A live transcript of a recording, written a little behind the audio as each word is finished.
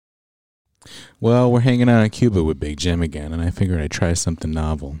Well, we're hanging out in Cuba with Big Jim again, and I figured I'd try something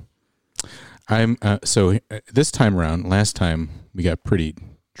novel. So this time around, last time we got pretty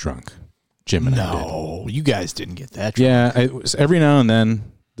drunk. Jim and I did. No, you guys didn't get that drunk. Yeah, every now and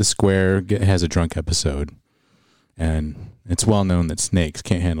then the Square has a drunk episode, and it's well known that snakes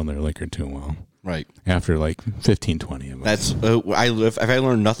can't handle their liquor too well. Right. After like 15, 20 of them. That's if I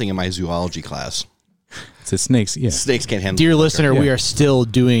learned nothing in my zoology class. It's a snakes, yeah. Snakes can't handle. Dear listener, we Yeah. are still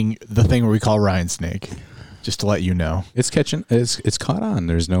doing the thing where we call Ryan Snake, just to let you know. It's catching. It's caught on.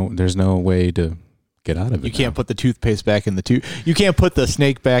 There's no way to get out of it. You can't put the toothpaste back in the tooth. You can't put the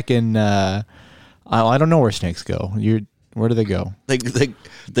snake back in. I don't know where snakes go. Where do they go?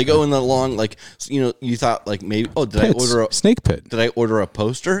 They go in the long, like, you thought like maybe did I order a snake pit? Did I order a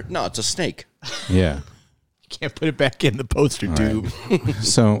poster? No, it's a snake. Yeah. You can't put it back in the poster tube. Right.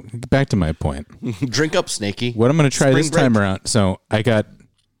 So back to my point. Drink up, Snakey. What I'm going to try Spring this time break. around. So I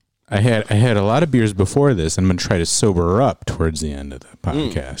had a lot of beers before this. And I'm going to try to sober up towards the end of the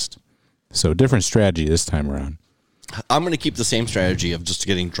podcast. So different strategy this time around. I'm going to keep the same strategy of just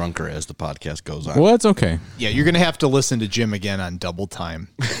getting drunker as the podcast goes on. Well, that's okay. Yeah, you're going to have to listen to Jim again on double time.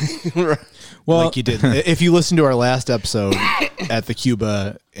 Well, like you did. If you listened to our last episode at the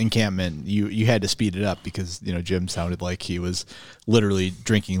Cuba encampment, you had to speed it up because, Jim sounded like he was literally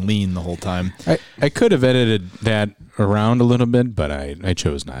drinking lean the whole time. I could have edited that around a little bit, but I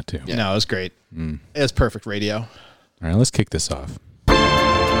chose not to. Yeah. No, it was great. It was perfect radio. All right, let's kick this off.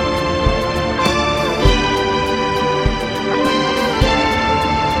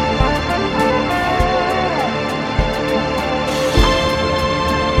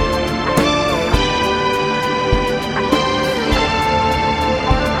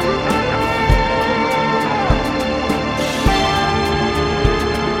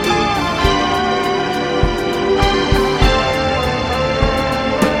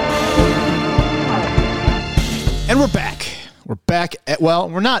 And we're back. We're back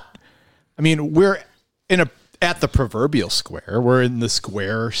we're not. I mean, we're at the proverbial square. We're in the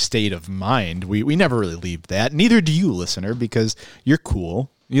square state of mind. We never really leave that. Neither do you, listener, because you're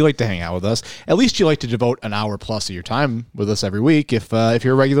cool. You like to hang out with us. At least you like to devote an hour plus of your time with us every week if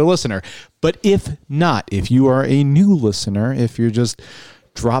you're a regular listener. But if not, if you are a new listener, if you're just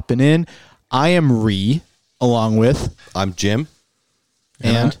dropping in, I am Ree, along with I'm Jim.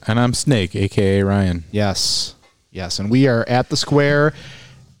 and I'm Snake, a.k.a. Ryan. Yes, and we are at the square,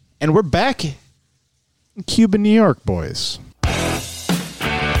 and we're back in Cuba, New York, boys.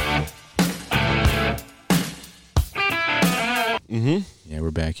 Yeah,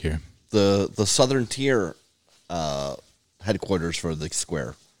 we're back here. The Southern Tier headquarters for the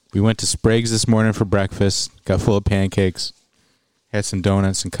square. We went to Sprague's this morning for breakfast. Got full of pancakes. Had some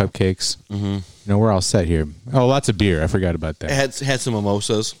donuts and cupcakes. Mm-hmm. We're all set here. Oh, lots of beer. I forgot about that. Had some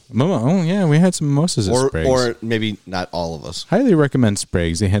mimosas. Oh, yeah, we had some mimosas at Sprague's. Or maybe not all of us. Highly recommend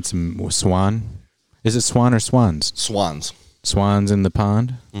Sprague's. They had some swan. Is it swan or swans? Swans. Swans in the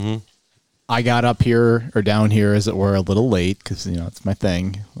pond. Mm-hmm. I got up here, or down here, as it were, a little late, because, it's my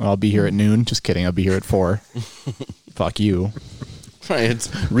thing. I'll be here at noon. Just kidding. I'll be here at 4. Fuck you. Right,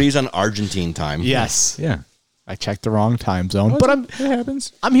 it's Ree's on Argentine time. Yes. Yeah. I checked the wrong time zone, but It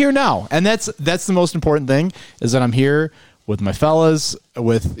happens. I'm here now, and that's the most important thing, is that I'm here with my fellas,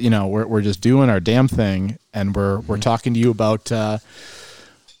 with, we're just doing our damn thing, and we're talking to you about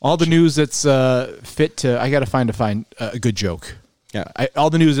all the news that's fit to. I got to find a good joke. Yeah. All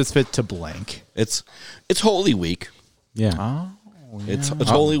the news that's fit to blank. It's Holy Week. Yeah. Oh, It's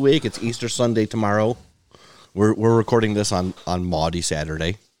Holy Week. It's Easter Sunday tomorrow. We're recording this on Maudie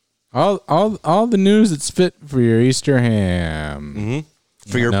Saturday. All the news that's fit for your Easter ham.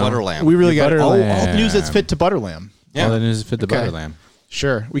 Mm-hmm. For your butter lamb. We really got butter all lamb. the news that's fit to butter lamb. Yeah. All the news is fit to Okay. butter lamb.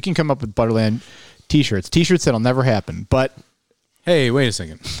 Sure, we can come up with butter lamb t-shirts. T-shirts that'll never happen, but Hey, wait a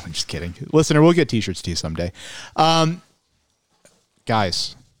second. I'm just kidding. Listener, we'll get t-shirts to you someday.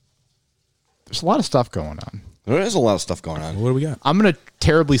 Guys, there's a lot of stuff going on. There is a lot of stuff going on. What do we got? I'm going to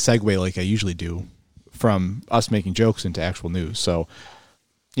terribly segue like I usually do from us making jokes into actual news. So,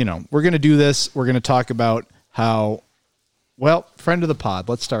 we're going to do this. We're going to talk about how, friend of the pod,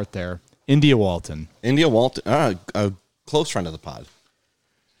 let's start there. India Walton. India Walton, a close friend of the pod.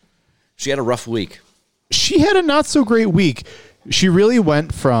 She had a rough week. She had a not so great week. She really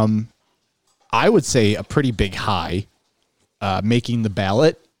went from, I would say, a pretty big high, making the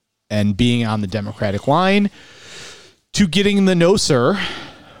ballot and being on the Democratic line, to getting the no sir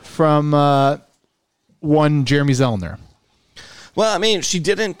from one Jeremy Zellner. Well, I mean, she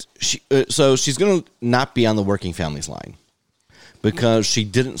didn't. So she's going to not be on the working families line because she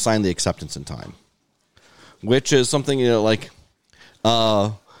didn't sign the acceptance in time, which is something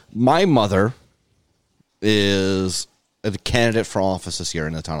My mother is a candidate for office this year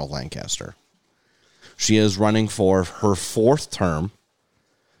in the town of Lancaster. She is running for her 4th term,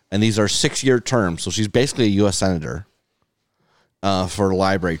 and these are 6-year terms, so she's basically a U.S. Senator for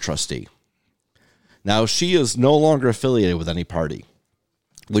library trustee. Now, she is no longer affiliated with any party,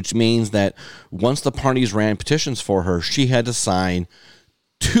 which means that once the parties ran petitions for her, she had to sign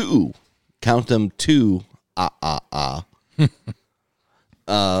 2, count them 2,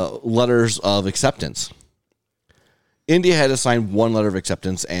 letters of acceptance. India had to sign 1 letter of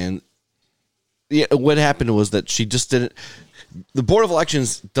acceptance, and what happened was that she just didn't. The Board of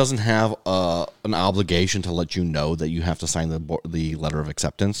Elections doesn't have an obligation to let you know that you have to sign the letter of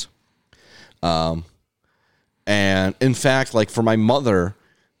acceptance. And in fact, like for my mother,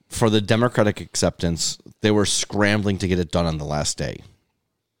 for the Democratic acceptance, they were scrambling to get it done on the last day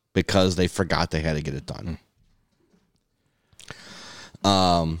because they forgot they had to get it done.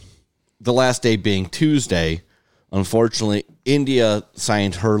 The last day being Tuesday. Unfortunately, India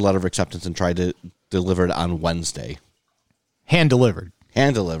signed her letter of acceptance and tried to deliver it on Wednesday. Hand delivered.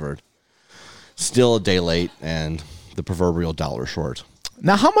 Still a day late and the proverbial dollar short.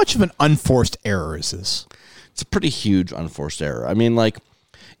 Now, how much of an unforced error is this? It's a pretty huge unforced error. I mean, like,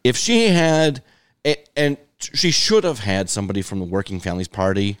 if she had, and she should have had somebody from the Working Families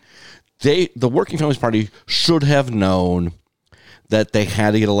Party, the Working Families Party should have known that they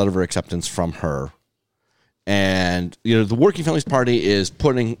had to get a letter of acceptance from her. And, the Working Families Party is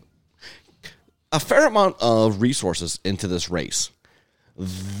putting a fair amount of resources into this race.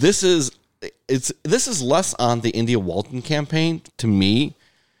 This is less on the India Walton campaign, to me,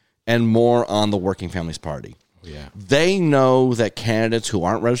 and more on the Working Families Party. Yeah. They know that candidates who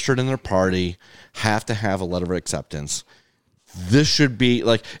aren't registered in their party have to have a letter of acceptance. This should be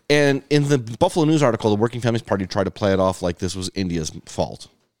like, and in the Buffalo News article, the Working Families Party tried to play it off like this was India's fault.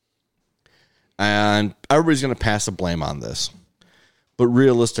 And everybody's going to pass the blame on this. But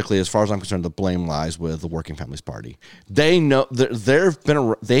realistically, as far as I'm concerned, the blame lies with the Working Families Party. They know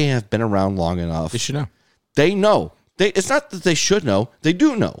they have been around long enough. They should know. They know. It's not that they should know. They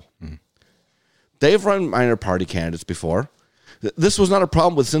do know. Mm. They've run minor party candidates before. This was not a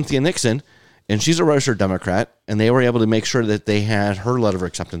problem with Cynthia Nixon, and she's a registered Democrat, and they were able to make sure that they had her letter of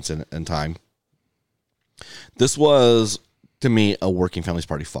acceptance in time. This was, to me, a Working Families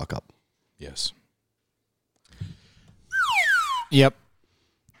Party fuck-up. Yes. Yep.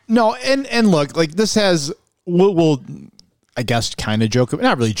 No, and look, like this has, we'll I guess, kind of joke,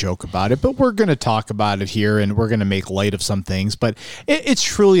 not really joke about it, but we're going to talk about it here and we're going to make light of some things. But it's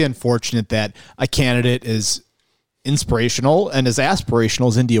truly unfortunate that a candidate as inspirational and as aspirational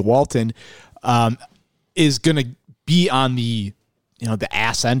as India Walton is going to be on the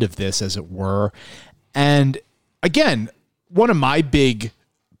ass end of this, as it were. And again, one of my big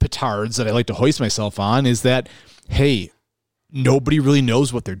petards that I like to hoist myself on is that, hey, nobody really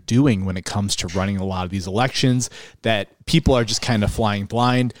knows what they're doing when it comes to running a lot of these elections, that people are just kind of flying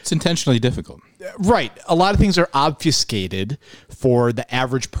blind. It's intentionally difficult. Right. A lot of things are obfuscated for the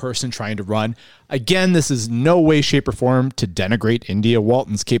average person trying to run. Again, this is no way, shape, or form to denigrate India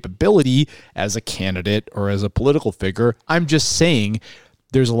Walton's capability as a candidate or as a political figure. I'm just saying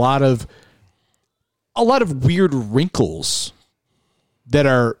there's a lot of weird wrinkles that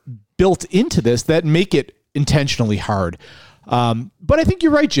are built into this that make it intentionally hard. But I think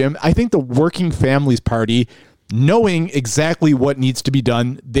you're right, Jim. I think the Working Families Party, knowing exactly what needs to be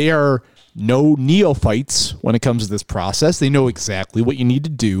done, they are no neophytes when it comes to this process. They know exactly what you need to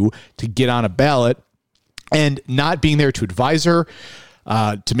do to get on a ballot, and not being there to advise her,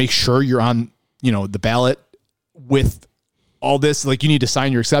 to make sure you're on, the ballot with all this. Like, you need to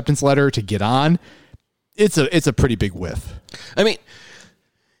sign your acceptance letter to get on. It's a pretty big whiff. I mean,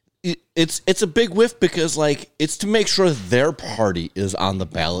 it's a big whiff because, like, it's to make sure their party is on the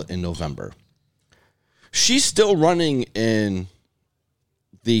ballot in November. She's still running in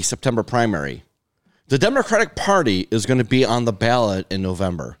the September primary. The Democratic Party is going to be on the ballot in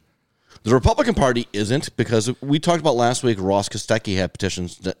November. The Republican Party isn't, because we talked about last week, Ross Kostecki had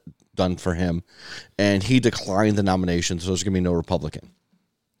petitions done for him, and he declined the nomination, so there's going to be no Republican.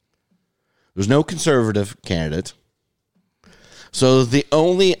 There's no conservative candidate. So the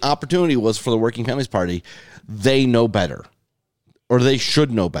only opportunity was for the Working Families Party. They know better, or they should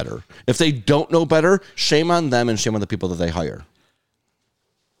know better. If they don't know better, shame on them and shame on the people that they hire.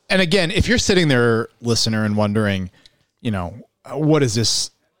 And again, if you're sitting there, listener, and wondering, what is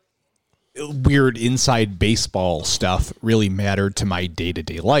this weird inside baseball stuff really matter to my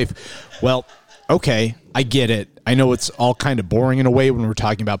day-to-day life? Well, okay, I get it. I know it's all kind of boring in a way when we're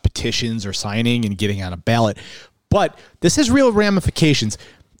talking about petitions or signing and getting on a ballot, but this has real ramifications.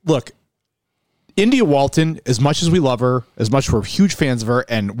 look, India Walton, as much as we love her, as much as we're huge fans of her,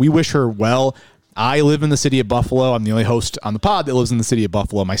 and we wish her well. I live in the city of Buffalo. I'm the only host on the pod that lives in the city of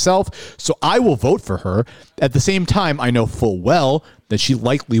Buffalo myself, so I will vote for her. At the same time, I know full well that she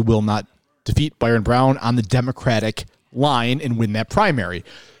likely will not defeat Byron Brown on the Democratic line and win that primary.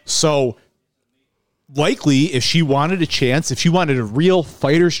 So likely, if she wanted a chance, if she wanted a real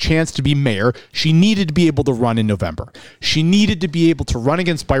fighter's chance to be mayor, she needed to be able to run in November. She needed to be able to run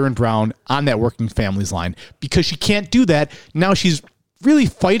against Byron Brown on that working families line. Because she can't do that, now she's really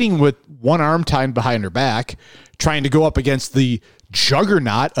fighting with one arm tied behind her back, trying to go up against the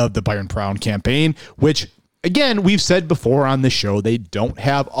juggernaut of the Byron Brown campaign, which, again, we've said before on the show, they don't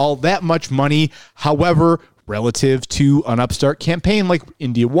have all that much money. However, relative to an upstart campaign like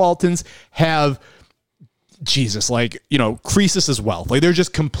India Walton's have, Croesus' wealth. Like, they're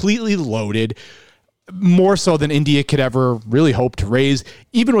just completely loaded, more so than India could ever really hope to raise,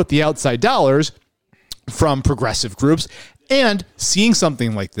 even with the outside dollars from progressive groups. And seeing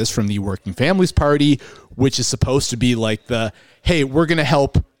something like this from the Working Families Party, which is supposed to be like hey, we're going to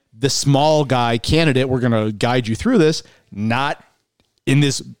help the small guy candidate, we're going to guide you through this, not in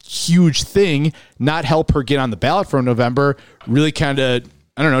this huge thing, not help her get on the ballot for November, really kind of,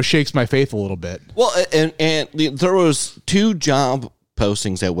 shakes my faith a little bit. Well, and there was 2 job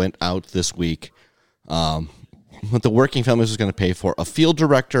postings that went out this week. What the Working Families was going to pay for a field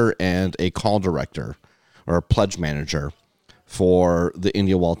director and a call director or a pledge manager for the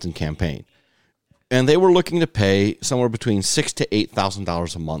India Walton campaign. And they were looking to pay somewhere between $6,000 to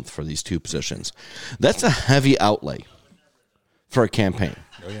 $8,000 a month for these 2 positions. That's a heavy outlay for a campaign.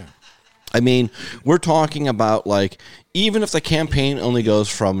 Oh, yeah. I mean, we're talking about, even if the campaign only goes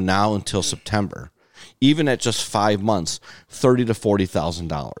from now until September, even at just 5 months, $30,000 to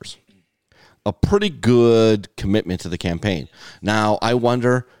 $40,000. A pretty good commitment to the campaign. Now, I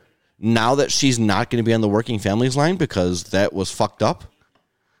wonder, now that she's not going to be on the Working Families line because that was fucked up,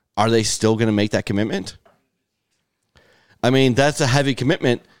 are they still going to make that commitment? I mean, that's a heavy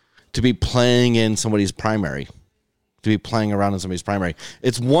commitment to be playing in somebody's primary, to be playing around in somebody's primary.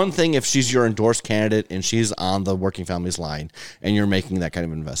 It's one thing if she's your endorsed candidate and she's on the Working Families line and you're making that kind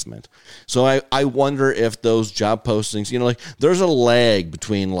of investment. So I wonder if those job postings, there's a lag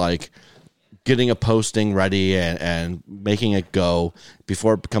between getting a posting ready and making it go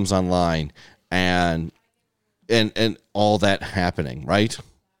before it becomes online and all that happening, right?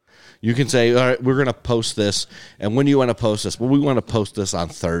 You can say, all right, we're going to post this. And when do you want to post this? Well, we want to post this on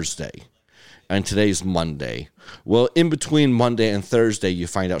Thursday. And today's Monday. Well, in between Monday and Thursday, you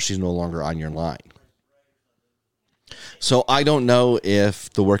find out she's no longer on your line. So I don't know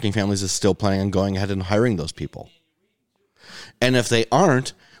if the Working Families is still planning on going ahead and hiring those people. And if they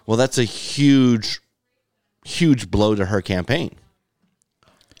aren't, well, that's a huge, huge blow to her campaign.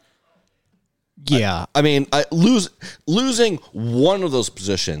 Yeah. I mean, losing one of those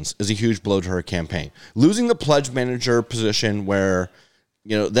positions is a huge blow to her campaign. Losing the pledge manager position where,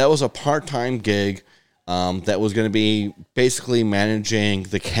 that was a part-time gig that was going to be basically managing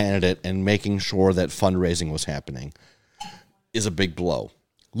the candidate and making sure that fundraising was happening is a big blow.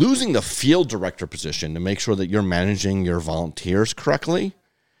 Losing the field director position to make sure that you're managing your volunteers correctly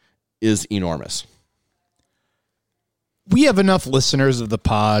is enormous. We have enough listeners of the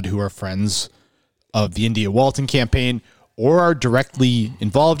pod who are friends of the India Walton campaign or are directly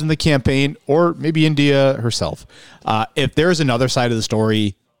involved in the campaign, or maybe India herself. If there's another side of the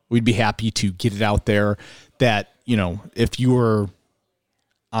story, we'd be happy to get it out there that, if you were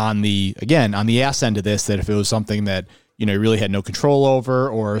on the ass end of this, that if it was something that, you really had no control over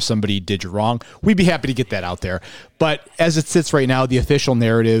or somebody did you wrong, we'd be happy to get that out there. But as it sits right now, the official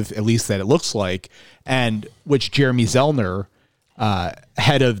narrative, at least that it looks like, and which Jeremy Zellner,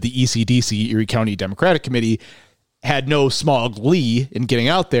 head of the ECDC, Erie County Democratic Committee, had no small glee in getting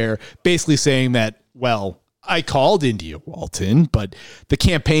out there, basically saying that, well, I called India Walton, but the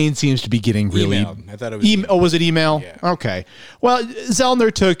campaign seems to be getting really... Email. I thought it was was it email? Yeah. Okay. Well,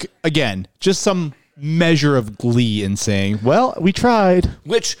 Zellner took, again, just some measure of glee in saying, well, we tried.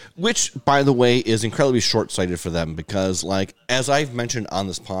 Which, by the way, is incredibly short-sighted for them because, as I've mentioned on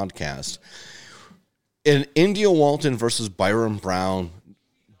this podcast, in India Walton versus Byron Brown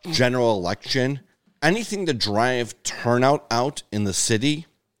general election, anything to drive turnout out in the city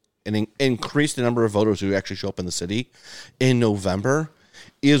and increase the number of voters who actually show up in the city in November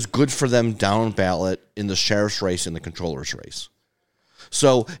is good for them down ballot in the sheriff's race and the controller's race.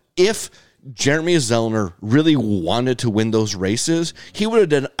 So if Jeremy Zellner really wanted to win those races, he would have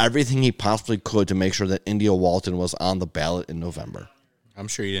done everything he possibly could to make sure that India Walton was on the ballot in November. I'm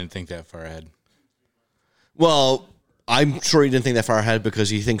sure you didn't think that far ahead. Well, I'm sure he didn't think that far ahead because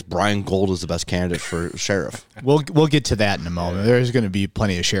he thinks Brian Gold is the best candidate for sheriff. We'll get to that in a moment. There's going to be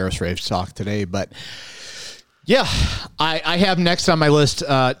plenty of sheriff's race talk today, but yeah, I have next on my list.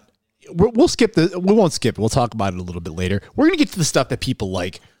 We'll skip the. We won't skip it. We'll talk about it a little bit later. We're going to get to the stuff that people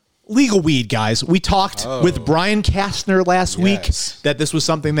like. Legal weed, guys. We talked with Brian Kastner last week that this was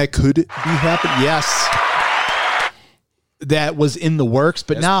something that could be happening. Yes, that was in the works,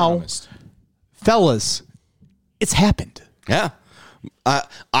 but now, promised. Fellas, it's happened. Yeah,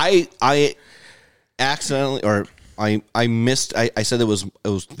 I accidentally or I missed. I said it was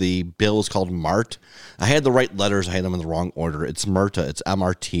the bill is called MART. I had the right letters. I had them in the wrong order. It's MRTA. It's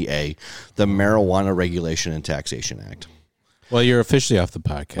MRTA, the Marijuana Regulation and Taxation Act. Well, you're officially off the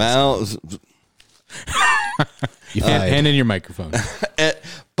podcast. Well, hand in your microphone.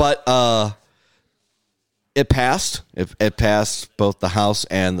 but it passed. It passed both the House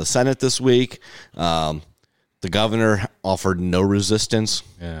and the Senate this week. The governor offered no resistance.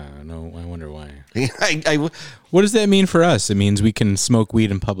 Yeah, no, I wonder why. I What does that mean for us? It means we can smoke weed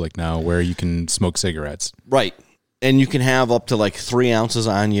in public now, where you can smoke cigarettes. right. And you can have up to like 3 ounces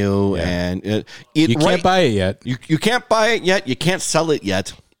on you, and You can't buy it yet. You can't buy it yet. You can't sell it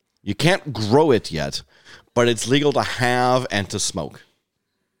yet. You can't grow it yet, but it's legal to have and to smoke.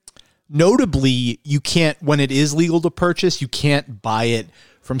 Notably, you can't, when it is legal to purchase, you can't buy it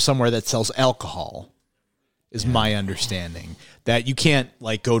from somewhere that sells alcohol, is my understanding. That you can't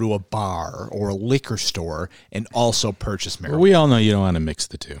like go to a bar or a liquor store and also purchase marijuana. We all know you don't want to mix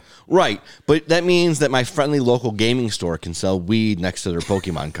the two. Right, but that means that my friendly local gaming store can sell weed next to their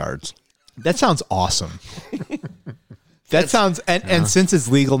Pokemon cards. That sounds awesome. That sounds, and since it's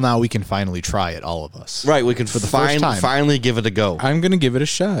legal now, we can finally try it, all of us. Right, we can For the first time. finally give it a go. I'm going to give it a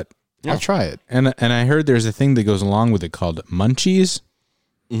shot. I'll try it. And I heard there's a thing that goes along with it called munchies.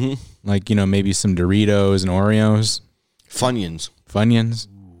 Mm-hmm. Like, maybe some Doritos and Oreos. Funyuns. Funyuns.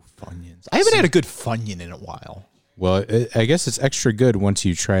 Funyuns. I haven't had a good Funyun in a while. Well, I guess it's extra good once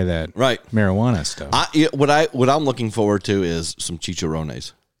you try that marijuana stuff. What I'm looking forward to is some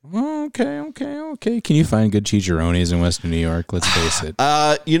chicharrones. Okay. Can you find good chicharrones in Western New York? Let's face it.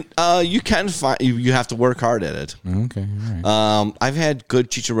 You can find. You have to work hard at it. Okay, all right. I've had good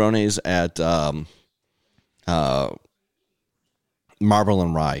chicharrones at Marble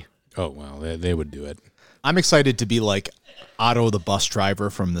and Rye. Oh, well, they would do it. I'm excited to be like Otto the bus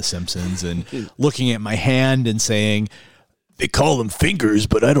driver from The Simpsons and looking at my hand and saying, they call them fingers,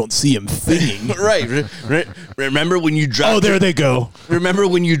 but I don't see them fitting. Right. Remember when you dropped? Oh, there they go. Remember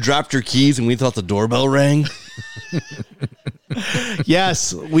when you dropped your keys and we thought the doorbell rang?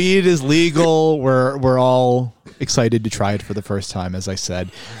 Yes, weed is legal. We're all excited to try it for the first time, as I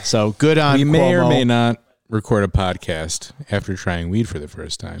said. So good on We may Cuomo. or may not record a podcast after trying weed for the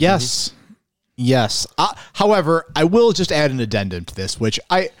first time. Yes. Yes. However, I will just add an addendum to this, which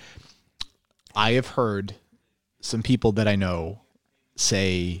I have heard some people that I know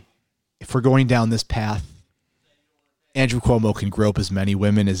say, if we're going down this path, Andrew Cuomo can grope as many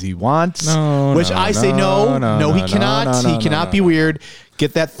women as he wants. No, he cannot. He cannot be weird.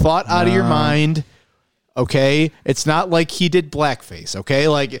 Get that thought out of your mind. Okay? It's not like he did blackface, okay?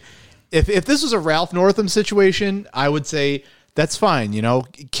 Like, if this was a Ralph Northam situation, I would say that's fine.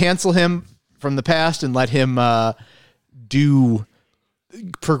 Cancel him from the past and let him do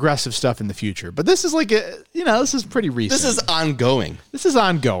progressive stuff in the future. But this is like this is pretty recent. This is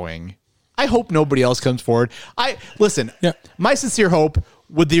ongoing. I hope nobody else comes forward. My sincere hope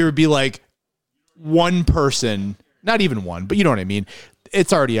would there be like one person, not even one, but you know what I mean.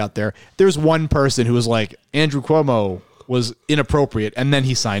 It's already out there. There's one person who was like, Andrew Cuomo was inappropriate, and then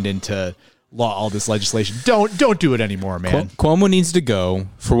he signed into law all this legislation. Don't do it anymore, man. Cuomo needs to go.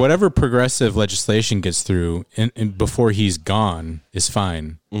 For whatever progressive legislation gets through and before he's gone is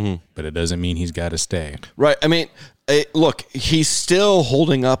fine, but it doesn't mean he's got to stay. Right. I mean, look, he's still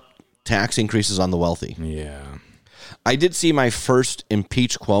holding up tax increases on the wealthy. Yeah. I did see my first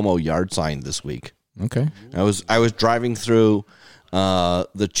impeach Cuomo yard sign this week. Okay. I was driving through the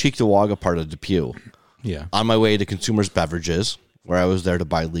Cheektowaga part of Depew. Yeah. On my way to Consumers Beverages, where I was there to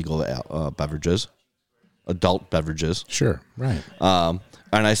buy legal beverages, adult beverages. Sure. Right. And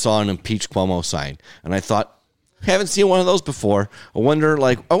I saw an impeach Cuomo sign, and I thought, I haven't seen one of those before. I wonder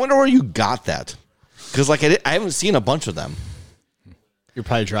where you got that, because I haven't seen a bunch of them. You're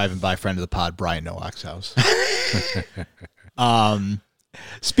probably driving by a friend of the pod, Brian Nowak's house.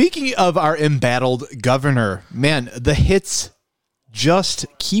 Speaking of our embattled governor, man, the hits just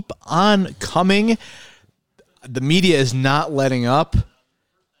keep on coming. The media is not letting up.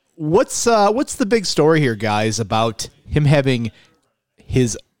 What's the big story here, guys, about him having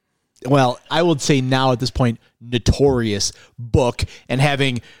his well, I would say now at this point, notorious book, and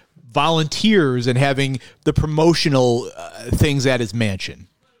having volunteers and having the promotional things at his mansion.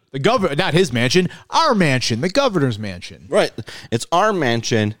 The governor, not his mansion, our mansion, the governor's mansion. Right. It's our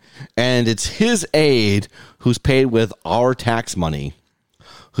mansion, and it's his aide who's paid with our tax money,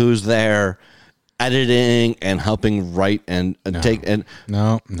 who's there editing and helping write and take. And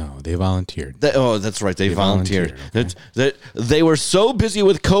No, they volunteered. that's right. They volunteered. volunteered, They were so busy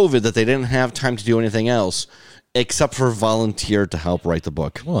with COVID that they didn't have time to do anything else except for volunteer to help write the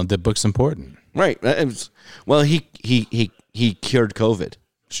book. Well, the book's important. Right. Well, he cured COVID.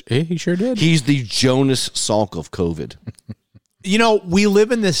 He sure did. He's the Jonas Salk of COVID. You know, we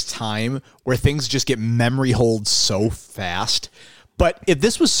live in this time where things just get memory holed so fast. But if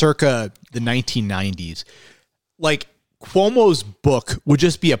this was circa the 1990s, like Cuomo's book would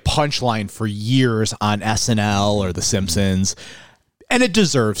just be a punchline for years on SNL or The Simpsons. And it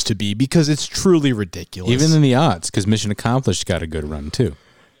deserves to be because it's truly ridiculous. Even in the odds, because Mission Accomplished got a good run, too.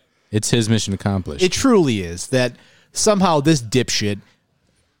 It's his mission accomplished. It truly is that somehow this dipshit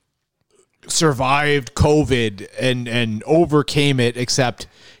survived COVID and overcame it, except,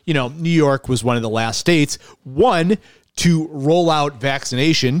 you know, New York was one of the last states, to roll out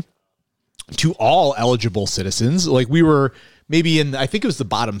vaccination to all eligible citizens. Like we were maybe in, I think it was the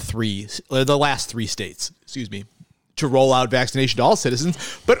last three states, to roll out vaccination to all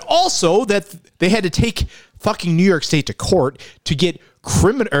citizens, but also that they had to take fucking New York State to court to get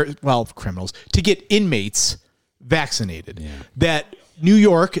criminals, to get inmates vaccinated. Yeah. That New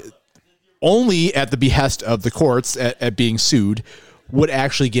York, only at the behest of the courts at being sued, would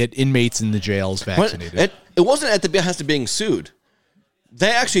actually get inmates in the jails vaccinated. It wasn't at the behest of being sued. They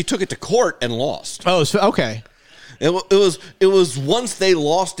actually took it to court and lost. Oh, so, okay. It was once they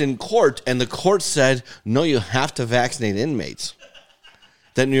lost in court and the court said, no, you have to vaccinate inmates.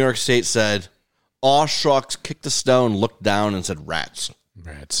 Then New York State said, aw shucks, kicked the stone, looked down and said, rats.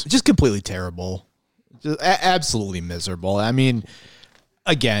 Just completely terrible. Just absolutely miserable. I mean,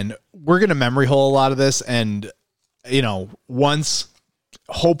 again, we're going to memory hole a lot of this. And, you know, once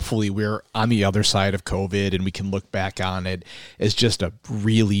hopefully we're on the other side of COVID and we can look back on it as just a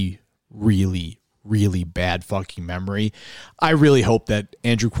really, really, really bad fucking memory. I really hope that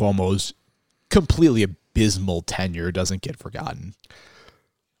Andrew Cuomo's completely abysmal tenure doesn't get forgotten.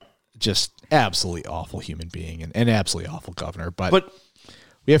 Just absolutely awful human being and absolutely awful governor. But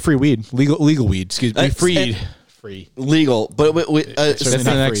we have free weed, legal weed. Excuse me, free legal. But that's the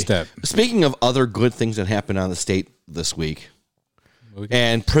next step. Speaking of other good things that happened on the state this week,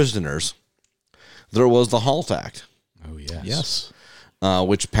 and prisoners, there was the HALT Act. Oh yes, yes.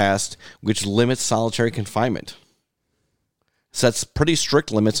 Which limits solitary confinement. Sets pretty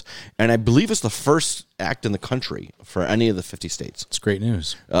strict limits, and I believe it's the first act in the country for any of the 50 states. It's great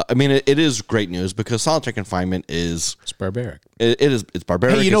news. I mean, it is great news because solitary confinement is... It's barbaric. It's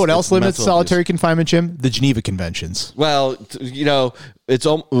barbaric. Hey, you know what else limits solitary confinement, Jim? The Geneva Conventions. Well, you know,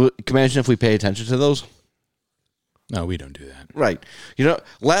 imagine if we pay attention to those. No, we don't do that. Right. You know,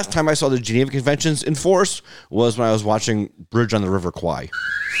 last time I saw the Geneva Conventions enforced was when I was watching Bridge on the River Kwai.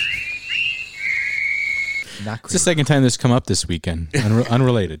 It's the second time this come up this weekend.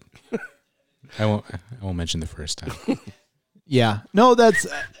 Unrelated. I won't mention the first time. Yeah. No, that's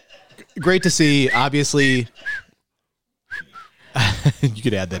great to see. Obviously, you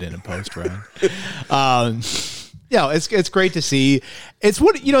could add that in post, Ryan. Yeah, it's great to see. It's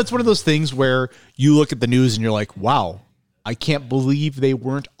one of those things where you look at the news and you're like, wow, I can't believe they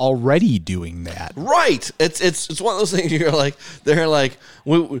weren't already doing that. Right. It's one of those things they're like,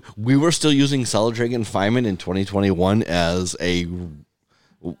 we were still using solitary confinement in 2021 as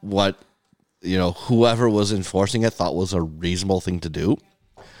whoever was enforcing it thought was a reasonable thing to do.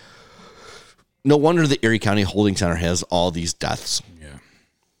 No wonder the Erie County Holding Center has all these deaths. Yeah.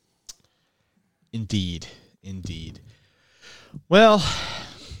 Indeed. Well,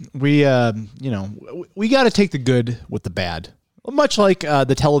 we got to take the good with the bad. Much like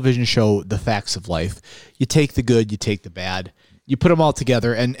the television show The Facts of Life, you take the good, you take the bad, you put them all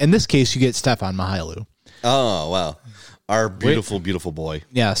together, and in this case, you get Stefan Mihailu. Oh, wow. Our beautiful, beautiful boy.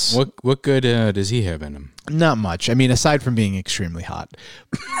 Yes. What good does he have in him? Not much. I mean, aside from being extremely hot.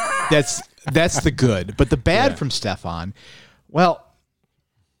 That's the good. But the bad from Stefan, well,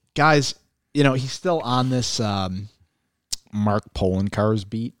 guys, he's still on this Mark Poloncarz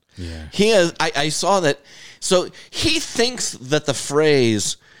beat. Yeah. He is. I saw that. So he thinks that the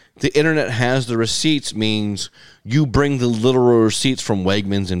phrase "the internet has the receipts" means you bring the literal receipts from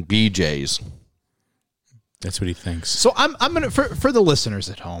Wegmans and BJ's. That's what he thinks. So I'm gonna for the listeners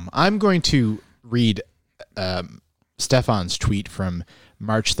at home, I'm going to read Stefan's tweet from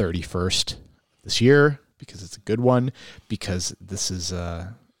March 31st this year, because it's a good one, because this is,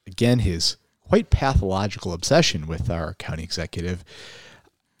 again, his quite pathological obsession with our county executive,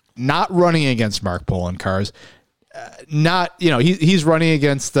 not running against Mark Poloncarz, he's running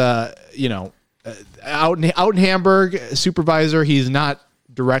against, out in Hamburg supervisor. He's not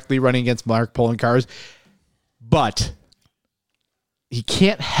directly running against Mark Poloncarz, but he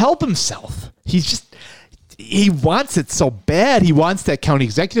can't help himself. He wants it so bad. He wants that county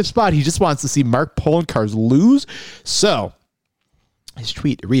executive spot. He just wants to see Mark Poloncarz lose. So his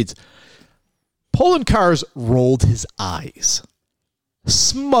tweet reads, Poloncarz rolled his eyes,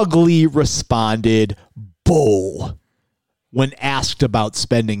 smugly responded, bull, when asked about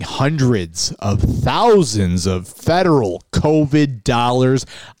spending hundreds of thousands of federal COVID dollars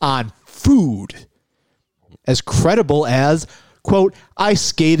on food. As credible as, quote, I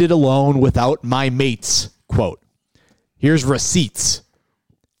skated alone without my mates, quote. Here's receipts.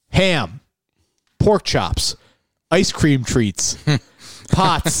 Ham, pork chops, ice cream treats,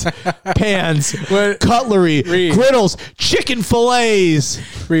 pots, pans, cutlery, griddles, chicken fillets.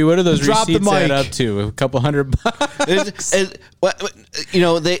 What do those Drop the receipts add mic. up to? A couple $100?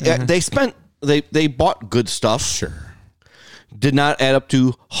 They bought good stuff. Sure. Did not add up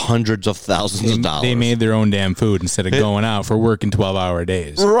to hundreds of thousands of dollars. They made their own damn food instead of going out for working 12-hour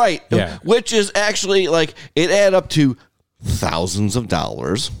days. Right. Yeah. Which is actually it added up to thousands of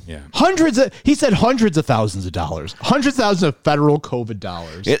dollars. Yeah. He said hundreds of thousands of dollars. Hundreds of thousands of federal COVID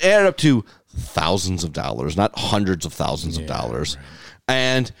dollars. It added up to thousands of dollars, not hundreds of thousands of dollars.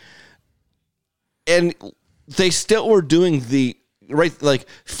 Right. And they still were doing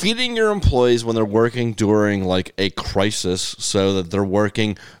feeding your employees when they're working during a crisis, so that they're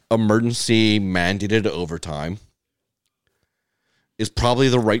working emergency mandated overtime, is probably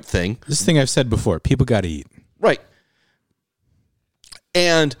the right thing. This thing I've said before, people got to eat. Right.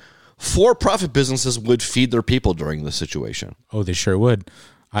 And for-profit businesses would feed their people during this situation. Oh, they sure would.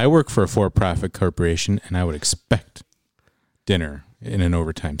 I work for a for-profit corporation, and I would expect dinner in an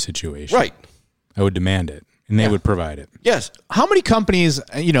overtime situation. Right. I would demand it, and they would provide it. Yes. How many companies,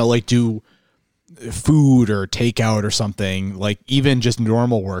 do food or takeout or something, even just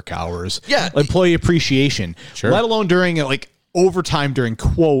normal work hours? Yeah. Employee appreciation. Sure. Let alone during overtime during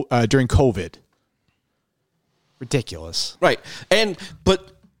COVID. Ridiculous. Right.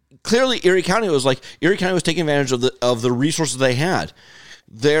 But clearly Erie County was taking advantage of the resources they had.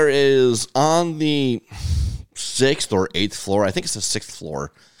 There is on the 6th or 8th floor, I think it's the 6th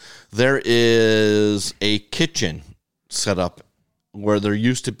floor, there is a kitchen set up where there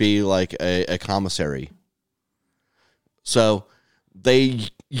used to be a commissary. So they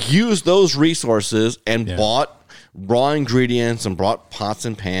used those resources and bought raw ingredients and brought pots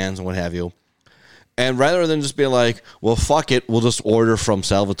and pans and what have you. And rather than just be well, fuck it, we'll just order from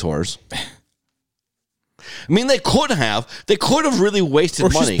Salvatore's. I mean, they could have really wasted Or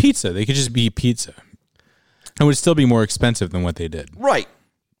money. just pizza. They could just be pizza. It would still be more expensive than what they did. Right.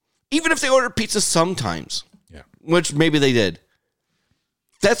 Even if they ordered pizza sometimes. Yeah. Which maybe they did.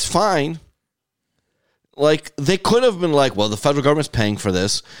 That's fine. They could have been well, the federal government's paying for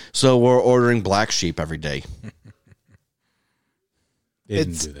this, so we're ordering Black Sheep every day. They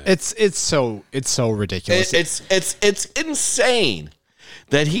didn't do that. It's so ridiculous. It's insane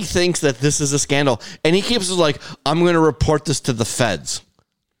that he thinks that this is a scandal, and he keeps I'm going to report this to the feds,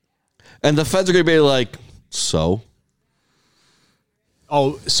 and the feds are going to be so.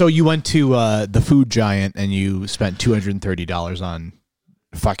 Oh, so you went to the food giant and you spent $230 on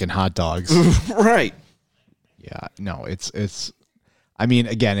fucking hot dogs. Right. Yeah, no, it's. I mean,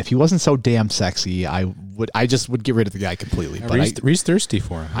 again, if he wasn't so damn sexy, I just would get rid of the guy completely. But Reed's thirsty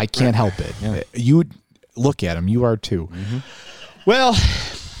for him. I can't help it. Yeah. You look at him. You are too. Mm-hmm. Well,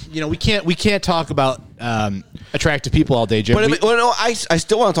 we can't talk about attractive people all day, Jim. But I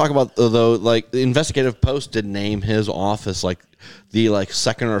still want to talk about though. The Investigative Post did name his office the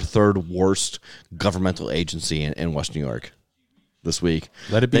second or third worst governmental agency in West New York this week.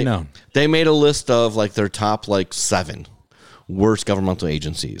 Let it be known. They made a list of their top 7 worst governmental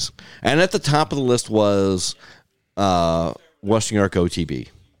agencies, and at the top of the list was West New York OTB.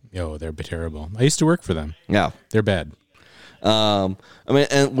 Yo, they're terrible. I used to work for them. Yeah, They're bad.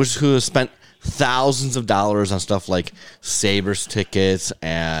 who has spent thousands of dollars on stuff like Sabres tickets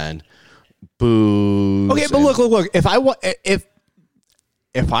and booze. Okay, but look.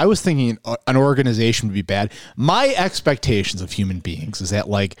 If I was thinking an organization would be bad, my expectations of human beings is that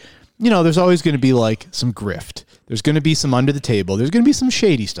there's always going to be some grift. There's going to be some under the table. There's going to be some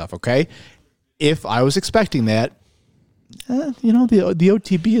shady stuff. Okay, if I was expecting that, The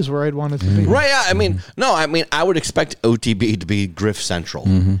OTB is where I'd want it to be. Right, yeah. I would expect OTB to be Griff Central.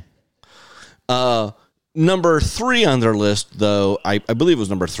 Number 3 on their list, though, I believe it was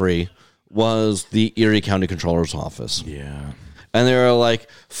number 3, was the Erie County Controller's Office. Yeah. And they were like,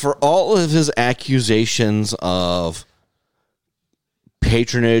 for all of his accusations of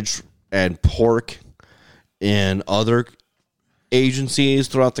patronage and pork in other agencies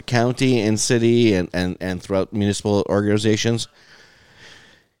throughout the county and city and throughout municipal organizations,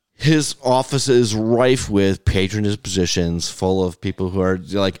 his office is rife with patronage positions full of people who are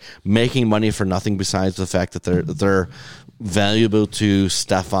like making money for nothing besides the fact that they're valuable to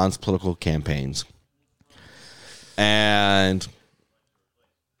Stefan's political campaigns. And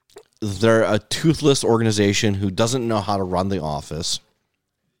they're a toothless organization who doesn't know how to run the office.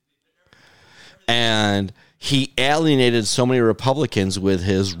 And he alienated so many Republicans with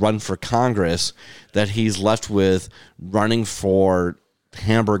his run for Congress that he's left with running for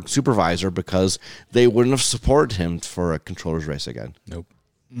Hamburg supervisor because they wouldn't have supported him for a controller's race again. Nope.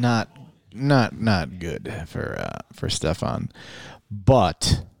 Not good for Stefan.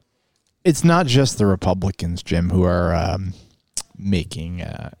 But it's not just the Republicans, Jim, who are making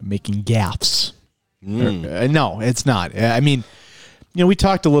gaffes. No, it's not. I mean, we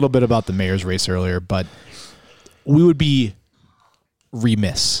talked a little bit about the mayor's race earlier, but we would be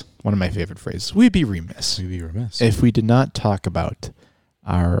remiss. One of my favorite phrases. We'd be remiss if we did not talk about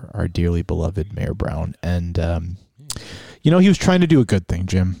our dearly beloved Mayor Brown. And, he was trying to do a good thing,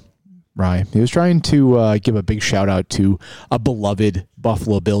 Jim. Right. He was trying to give a big shout out to a beloved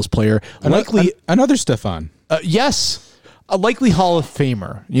Buffalo Bills player. Another Stefan. Yes. A likely Hall of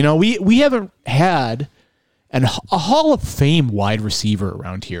Famer. We haven't had a Hall of Fame wide receiver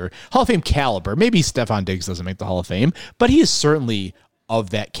around here. Hall of Fame caliber. Maybe Stefan Diggs doesn't make the Hall of Fame, but he is certainly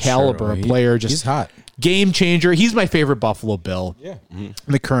of that caliber of player. He's hot. Game changer. He's my favorite Buffalo Bill in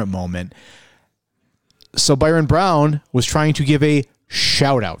the current moment. So Byron Brown was trying to give a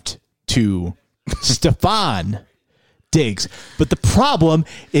shout out to Stefan Diggs. But the problem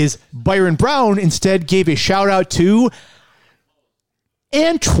is Byron Brown instead gave a shout out to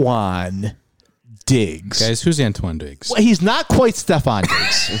Antoine Diggs. Guys, who's Antoine Diggs? Well, he's not quite Stefan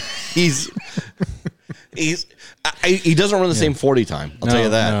Diggs. He doesn't run the same 40 time. I'll tell you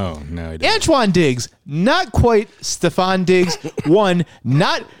that. No, he doesn't. Antoine Diggs, not quite Stefan Diggs.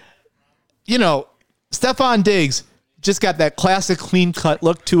 Stefan Diggs just got that classic clean cut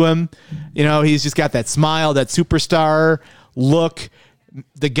look to him. He's just got that smile, that superstar look.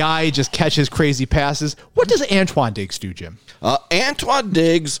 The guy just catches crazy passes. What does Antoine Diggs do, Jim? Antoine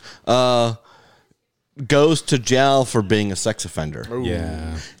Diggs goes to jail for being a sex offender. Ooh.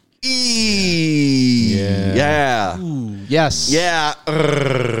 Yeah. Yeah. Ooh, yes. Yeah.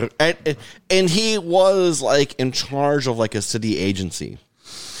 And he was like in charge of like a city agency.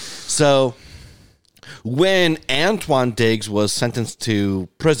 So when Antoine Diggs was sentenced to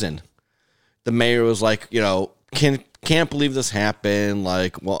prison, the mayor was like, can't believe this happened.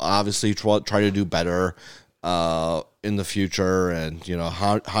 Like, well, obviously try to do better in the future. And,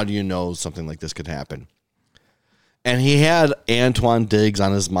 how do you know something like this could happen? And he had Antoine Diggs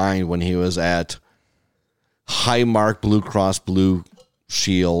on his mind when he was at Highmark Blue Cross Blue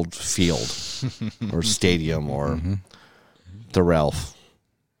Shield Field or Stadium or the Ralph.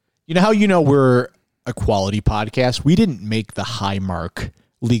 How we're a quality podcast? We didn't make the Highmark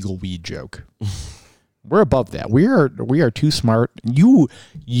legal weed joke. We're above that. We are too smart. You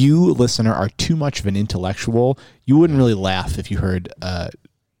listener are too much of an intellectual. You wouldn't really laugh if you heard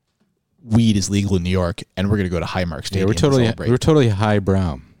weed is legal in New York, and we're going to go to Highmark Stadium. Yeah, we're totally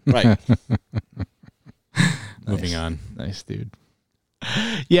highbrow. Right. Moving on. Nice, dude.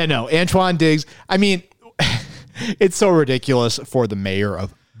 Yeah, no, Antoine Diggs. I mean, it's so ridiculous for the mayor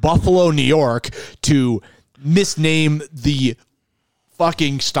of Buffalo, New York, to misname the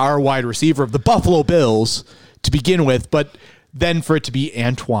fucking star wide receiver of the Buffalo Bills to begin with, but then for it to be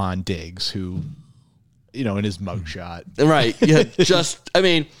Antoine Diggs, who, in his mugshot. Right. Yeah.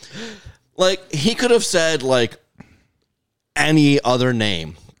 He could have said like any other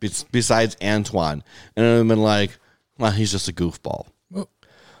name besides Antoine, and it would have been like, well, he's just a goofball.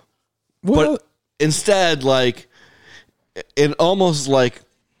 But instead, it almost like,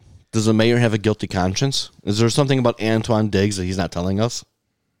 does the mayor have a guilty conscience? Is there something about Antoine Diggs that he's not telling us?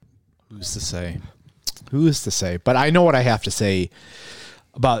 Who's to say? But I know what I have to say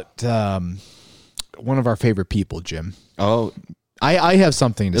about one of our favorite people, Jim. Oh, I have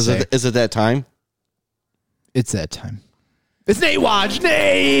something to say. Is it that time? It's that time. It's Nate Watch.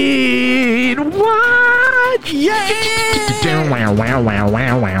 Nate Watch. Yeah. Nate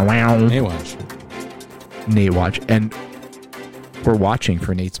Watch. Nate Watch. And we're watching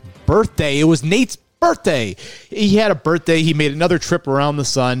for Nate's birthday. It was Nate's birthday. He had a birthday. He made another trip around the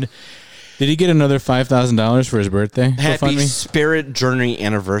sun. Did he get another $5,000 for his birthday? Happy Spirit Journey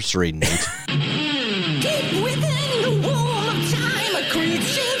anniversary, Nate. Deep within the womb of time, a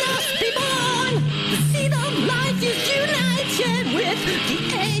creature thus be born. The seed of life is united with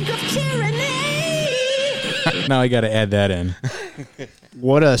the egg of tyranny. Now I got to add that in.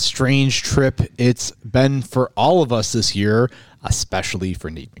 What a strange trip it's been for all of us this year, especially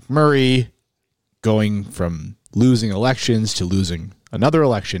for Nate McMurray, going from losing elections to losing another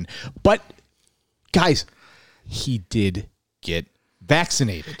election. But, guys, he did get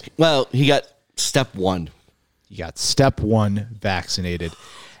vaccinated. Well, he got step 1. He got step 1 vaccinated.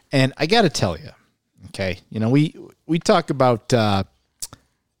 And I got to tell you, okay, you know, we talk about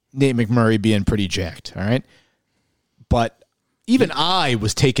Nate McMurray being pretty jacked, all right? But even I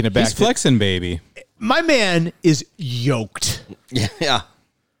was taken aback. He's flexing, baby. My man is yoked. Yeah.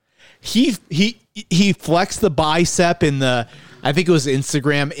 He flexed the bicep in the, I think it was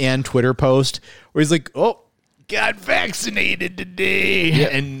Instagram and Twitter post where he's like, "Oh, got vaccinated today,"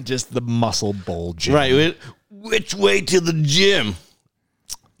 and just the muscle bulge. Right. Which way to the gym?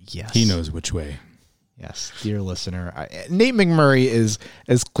 Yes, He knows which way. Yes, dear listener, Nate McMurray is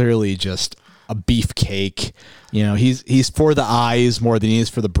clearly just a beefcake. You know, he's for the eyes more than he is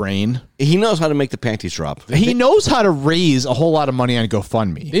for the brain. He knows how to make the panties drop. He knows how to raise a whole lot of money on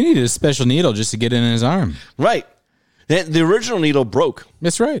GoFundMe. They needed a special needle just to get it in his arm. Right. The original needle broke.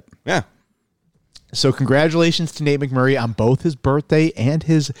 That's right. Yeah. So congratulations to Nate McMurray on both his birthday and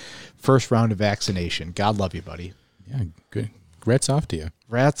his first round of vaccination. God love you, buddy. Yeah, good. Rats off to you.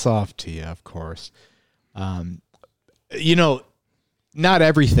 Rats off to you, of course. You know, not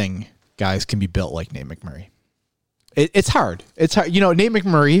everything, guys, can be built like Nate McMurray. It's hard. It's hard. You know, Nate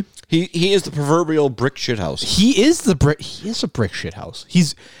McMurray, He is the proverbial brick shit house. he is a brick shit house.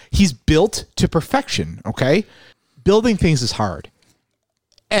 He's built to perfection, okay? Building things is hard.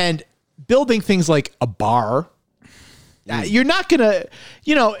 And building things like a bar, you're not going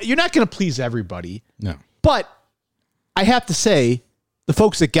to please everybody. No. But I have to say, the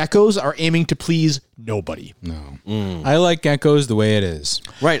folks at Geckos are aiming to please nobody. No. I like Geckos the way it is.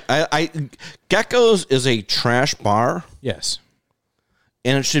 Right. Geckos is a trash bar, Yes.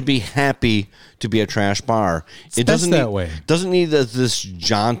 and it should be happy to be a trash bar. It doesn't that need, way. Doesn't need this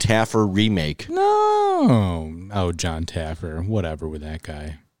John Taffer remake. No. Oh, John Taffer. Whatever with that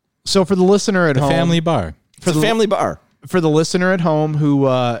guy. So for the listener at The home, family bar. It's a family bar. for the listener at home who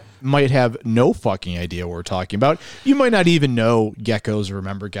might have no fucking idea what we're talking about, you might not even know Geckos or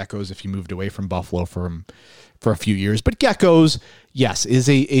remember Geckos if you moved away from Buffalo for a few years. But Geckos, yes, is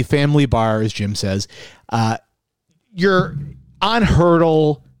a family bar, as Jim says. You're on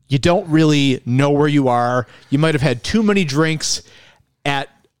hurdle. You don't really know where you are. You might have had too many drinks at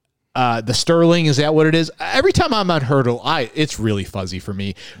the Sterling. Is that what it is? Every time I'm on hurdle, it's really fuzzy for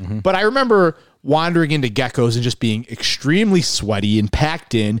me. Mm-hmm. But I remember wandering into Geckos and just being extremely sweaty and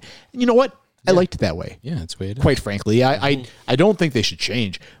packed in. And you know what? I liked it that way. Yeah, that's the way it is. Quite frankly, I don't think they should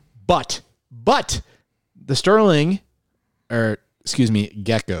change. But the Sterling, or excuse me,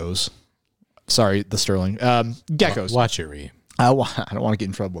 Geckos. Sorry, the Sterling. Geckos. Watch it, Ree. I don't want to get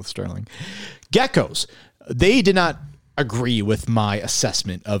in trouble with Sterling. Geckos, they did not agree with my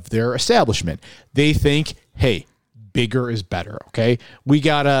assessment of their establishment. They think, hey, bigger is better. Okay, we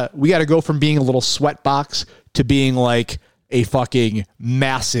gotta go from being a little sweat box to being like a fucking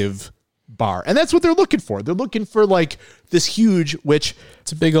massive bar, and that's what they're looking for. They're looking for like this huge, which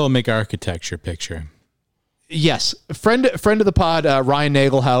It's a big old McArchitecture picture. yes, friend of the pod, Ryan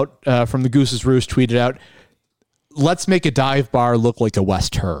Nagelhout from the Goose's Roost tweeted out, "Let's make a dive bar look like a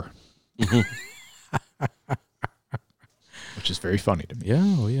West Her." Which is very funny to me. Yeah,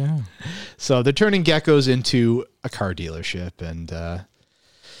 oh yeah. So they're turning Geckos into a car dealership, and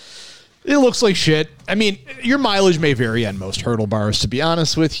it looks like shit. I mean, your mileage may vary on most hurdle bars, to be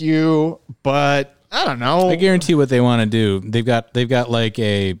honest with you, but I don't know. I guarantee what they want to do. They've got like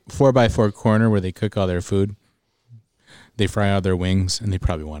a 4x4 corner where they cook all their food. They fry all their wings, and they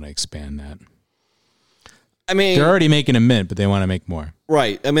probably want to expand that. I mean, They're already making a mint, but they want to make more.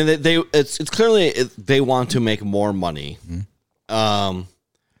 right. I mean, it's clearly they want to make more money. Mm-hmm.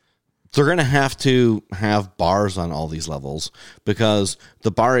 They're going to have bars on all these levels because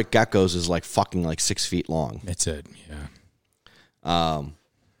the bar at Geckos is like fucking like 6 feet long. That's it. Yeah.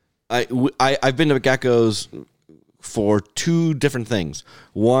 I've been to Geckos for two different things.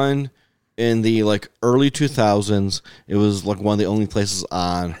 One, in the like early 2000s, it was like one of the only places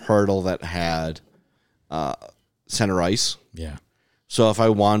on hurdle that had center ice. Yeah. So if I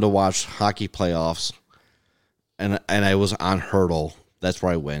wanted to watch hockey playoffs and I was on Hurdle. That's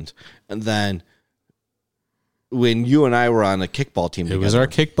where I went. And then when you and I were on a kickball team It together, was our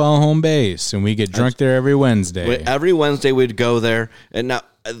kickball home base, and we get drunk there every Wednesday. every Wednesday we'd go there. And now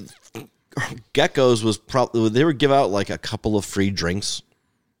Geckos was probably, they would give out like a couple of free drinks,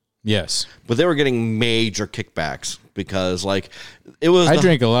 Yes. but they were getting major kickbacks because like it was. I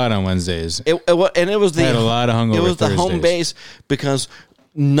drink a lot on Wednesdays. It was the I had a lot of hungover It was the home Thursdays. base because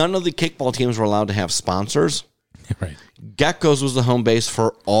none of the kickball teams were allowed to have sponsors. Right. Geckos was the home base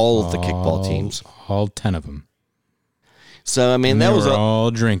for all of the kickball teams. All 10 of them. So I mean And that they was were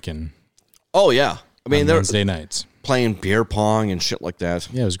all drinking oh yeah. I mean on they're Wednesday nights. playing beer pong and shit like that.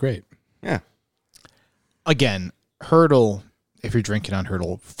 Yeah, it was great. Yeah. Again, Hurdle, if you're drinking on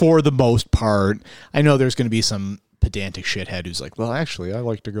Hurdle, for the most part, I know there's going to be some pedantic shithead who's like, well, actually, I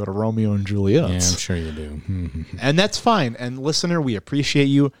like to go to Romeo and Yeah, Juliet's. I'm sure you do. Mhm. And that's fine. And listener, we appreciate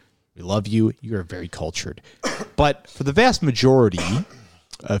you. We love you. You are very cultured. But for the vast majority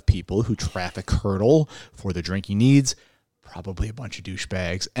of people who traffic Hurdle for their drinking needs, probably a bunch of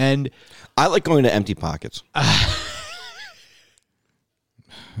douchebags. And I like going to Empty Pockets.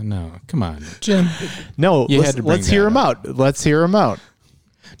 No, come on, Jim. no, You had to bring let's hear that him out. Let's hear him out.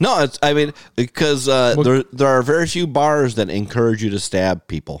 No, it's I mean because there are very few bars that encourage you to stab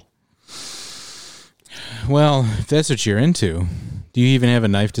people. Well, if that's what you're into, do you even have a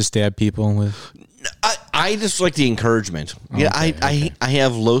knife to stab people with? I just like the encouragement. Yeah, Okay. I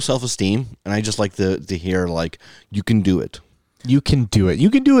have low self-esteem, and I just like to hear like you can do it. You can do it. You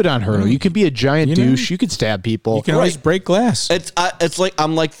can do it on Hurdle. You can be a giant You know, douche. You can stab people. You can always break glass. It's like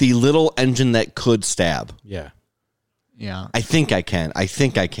I'm like the little engine that could stab. Yeah. Yeah. I think I can.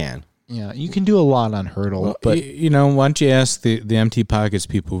 Yeah. You can do a lot on Hurdle. Well, but you know, why don't you ask the Empty Pockets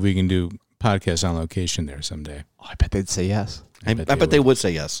people if we can do podcasts on location there someday? I bet they'd say yes. I bet they would say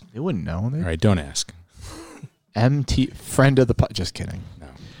yes. They wouldn't know. They're All right, don't ask. MT friend of the just kidding.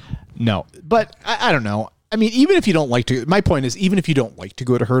 No. But I don't know. I mean, even if you don't like to, my point is, even if you don't like to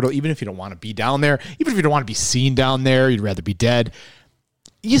go to Hurdle, even if you don't want to be down there, even if you don't want to be seen down there, you'd rather be dead,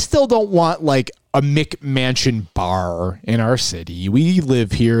 you still don't want like a McMansion bar in our city. We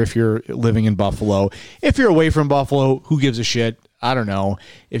live here if you're living in Buffalo. If you're away from Buffalo, who gives a shit? I don't know.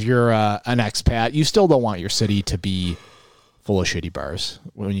 If you're an expat, you still don't want your city to be full of shitty bars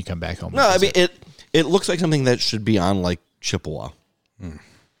when you come back home. No, I mean it looks like something that should be on like Chippewa.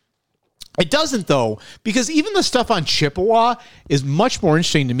 It doesn't, though, because even the stuff on Chippewa is much more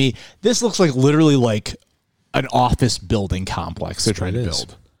interesting to me. This looks like literally like an office building complex they're trying to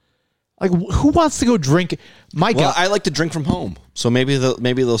build. Like, who wants to go drink? My Well, God, I like to drink from home, so maybe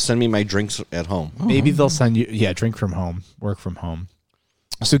they'll send me my drinks at home. maybe they'll send you, drink from home, work from home.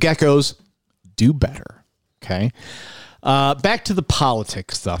 So, geckos, do better. Okay. Back to the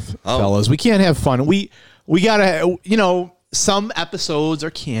politics stuff, fellas. We can't have fun. We gotta, some episodes are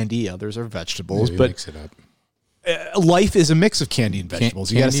candy, others are vegetables, Maybe but mix it up. life is a mix of candy and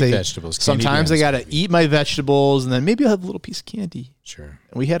vegetables. You got to candy, say vegetables, candy, sometimes I got to vegetables. eat my vegetables, and then maybe I'll have a little piece of candy. Sure.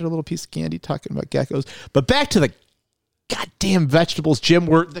 And we had a little piece of candy talking about geckos. But back to the goddamn vegetables, Jim.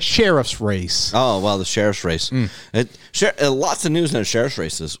 We're the sheriff's race. Oh well, the sheriff's race. Lots of news in the sheriff's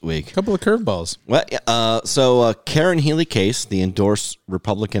race this week. Couple of curveballs. Well, so Karen Healy Case, the endorsed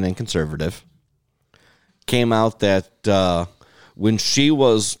Republican and conservative, came out that when she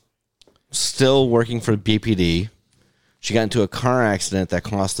was still working for BPD, she got into a car accident that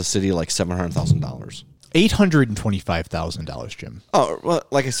cost the city like $700,000. $825,000, Jim. Oh, well,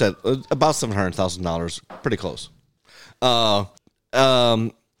 like I said, about $700,000, pretty close.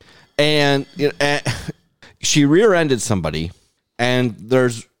 And she rear-ended somebody, and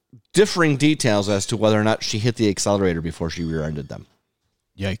there's differing details as to whether or not she hit the accelerator before she rear-ended them.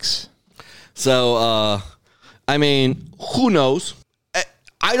 Yikes. So, I mean, who knows?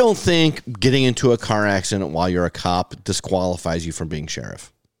 I don't think getting into a car accident while you're a cop disqualifies you from being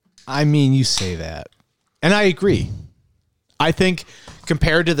sheriff. I mean, you say that. And I agree. I think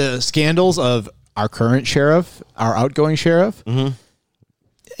compared to the scandals of our current sheriff, our outgoing sheriff,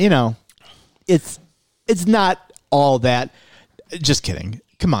 it's not all that. Just kidding.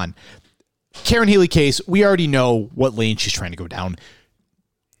 Come on. Karen Healy Case, we already know what lane she's trying to go down.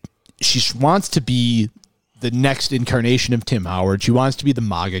 She wants to be the next incarnation of Tim Howard. She wants to be the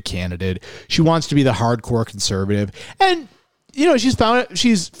MAGA candidate. She wants to be the hardcore conservative. And,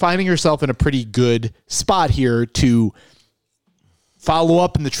 she's finding herself in a pretty good spot here to follow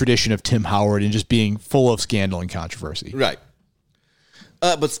up in the tradition of Tim Howard and just being full of scandal and controversy. Right.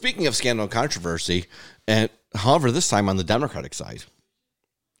 But speaking of scandal and controversy, and however, this time on the Democratic side,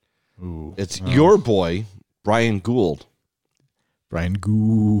 it's your boy, Brian Gould. Brian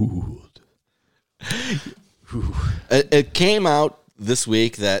Gould. It came out this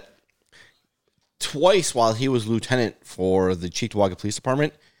week that twice while he was lieutenant for the Cheektowaga Police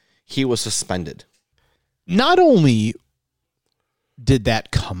Department, he was suspended. Not only did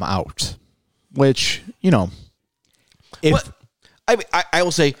that come out, which, if Well, I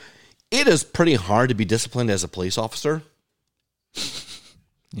will say it is pretty hard to be disciplined as a police officer.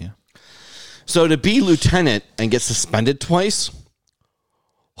 yeah, So to be lieutenant and get suspended twice,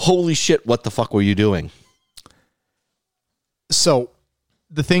 holy shit, what the fuck were you doing? so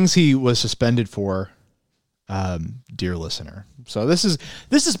the things he was suspended for, dear listener. So this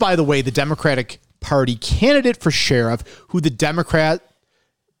is by the way the Democratic Party candidate for sheriff who the Democrats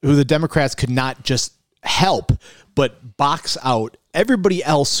could not just help but box out everybody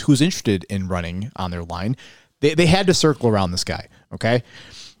else who's interested in running on their line. They had to circle around this guy. Okay,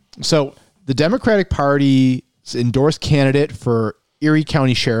 so the Democratic Party's endorsed candidate for Erie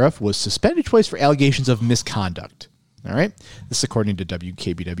County Sheriff was suspended twice for allegations of misconduct. All right. This is according to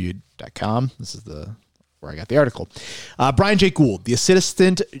WKBW.com. This is where I got the article. Brian J. Gould, the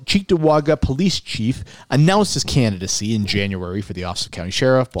assistant Cheektowaga police chief, announced his candidacy in January for the office of county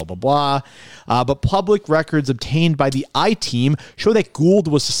sheriff, blah, blah, blah. But public records obtained by the I-Team show that Gould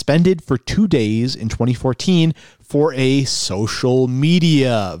was suspended for 2 days in 2014 for a social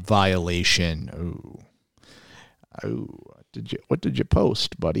media violation. What did you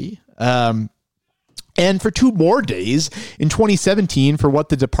post, buddy? And for 2 more days in 2017 for what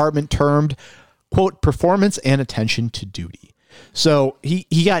the department termed, quote, performance and attention to duty. So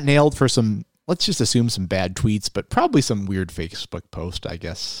he got nailed for some, let's just assume some bad tweets, but probably some weird Facebook post, I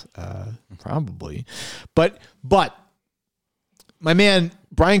guess, probably. But my man,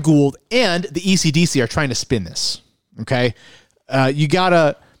 Brian Gould and the ECDC are trying to spin this, okay? You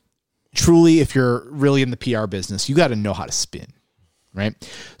gotta truly, if you're really in the PR business, you gotta know how to spin, right?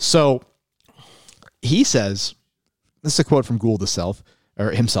 So he says, this is a quote from Gould himself.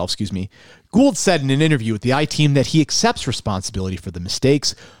 Gould said in an interview with the I-Team that he accepts responsibility for the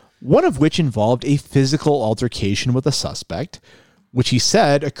mistakes, one of which involved a physical altercation with a suspect, which he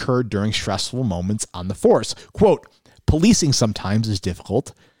said occurred during stressful moments on the force. Quote, policing sometimes is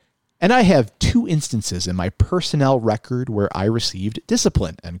difficult, and I have 2 instances in my personnel record where I received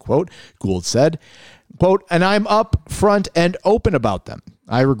discipline, end quote. Gould said, quote, and I'm up front and open about them.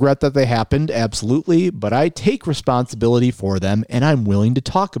 I regret that they happened, absolutely, but I take responsibility for them and I'm willing to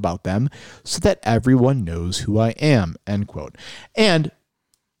talk about them so that everyone knows who I am, end quote. And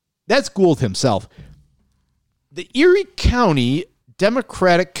that's Gould himself. The Erie County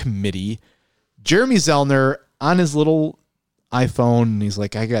Democratic Committee, Jeremy Zellner on his little iPhone, and he's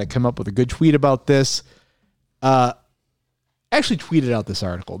like, I got to come up with a good tweet about this. Actually tweeted out this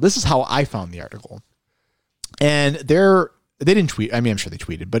article. This is how I found the article. And they didn't tweet. I mean, I'm sure they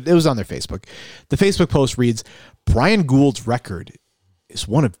tweeted, but it was on their Facebook. The Facebook post reads, Brian Gould's record is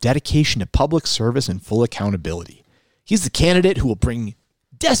one of dedication to public service and full accountability. He's the candidate who will bring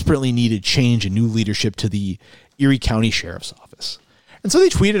desperately needed change and new leadership to the Erie County Sheriff's Office. And so they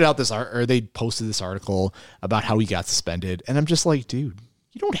tweeted out they posted this article about how he got suspended. And I'm just like, dude,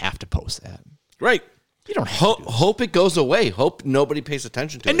 you don't have to post that. Right. You don't have to. Hope it goes away. Hope nobody pays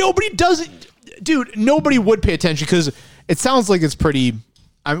attention to it. And nobody does it. Dude, nobody would pay attention because it sounds like it's pretty,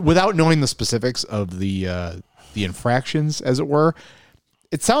 without knowing the specifics of the infractions, as it were,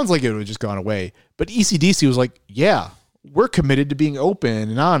 it sounds like it would have just gone away. But ECDC was like, yeah, we're committed to being open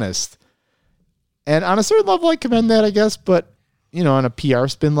and honest. And on a certain level, I commend that, I guess. But, on a PR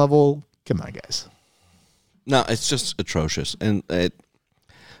spin level, come on, guys. No, it's just atrocious. And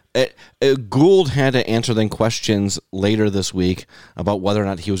Gould had to answer then questions later this week about whether or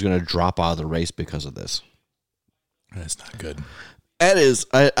not he was going to drop out of the race because of this. That's not good. That is,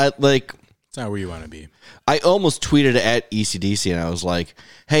 I like. It's not where you want to be. I almost tweeted at ECDC and I was like,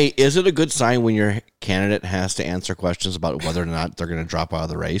 hey, is it a good sign when your candidate has to answer questions about whether or not they're going to drop out of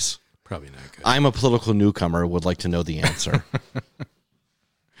the race? Probably not good. I'm a political newcomer, would like to know the answer.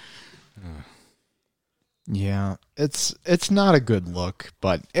 Yeah, it's not a good look,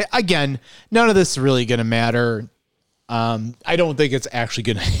 but again, none of this is really going to matter. I don't think it's actually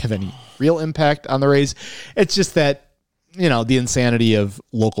going to have any real impact on the race. It's just that, the insanity of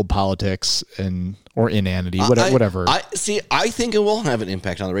local politics or inanity, whatever. I think it will have an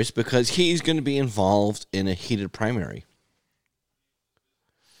impact on the race because he's going to be involved in a heated primary.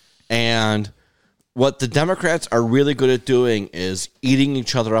 And what the Democrats are really good at doing is eating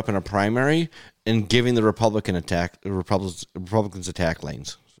each other up in a primary and giving the Republicans attack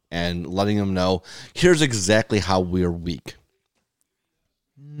lanes and letting them know, here's exactly how we're weak.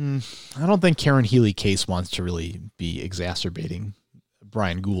 I don't think Karen Healy Case wants to really be exacerbating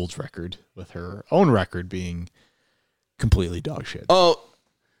Brian Gould's record, with her own record being completely dog shit. Oh,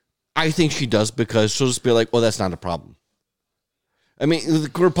 I think she does, because she'll just be like, well, that's not a problem. I mean, the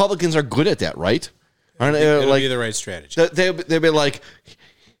Republicans are good at that, right? Aren't they? It'll Like, be the right strategy. they'll be like,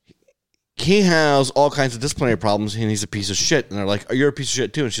 he has all kinds of disciplinary problems and he's a piece of shit. And they're like, oh, you're a piece of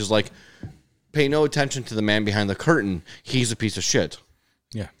shit too. And she's like, pay no attention to the man behind the curtain. He's a piece of shit.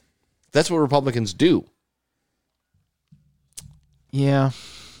 Yeah. That's what Republicans do. Yeah,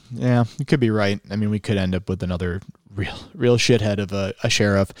 you could be right. I mean, we could end up with another real shithead of a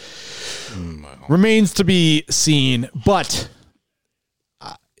sheriff. Remains to be seen, but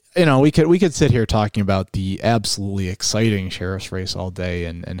we could sit here talking about the absolutely exciting sheriff's race all day,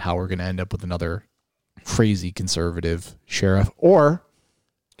 and how we're going to end up with another crazy conservative sheriff, or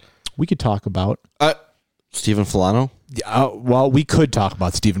we could talk about Stephen Filano. well, we could talk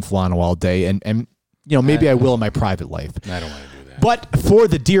about Stephen Filano all day, and maybe I will in my private life. I don't want to do that. But for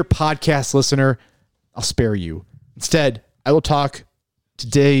the dear podcast listener, I'll spare you. Instead, I will talk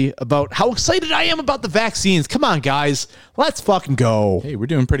today about how excited I am about the vaccines. Come on, guys. Let's fucking go. Hey, we're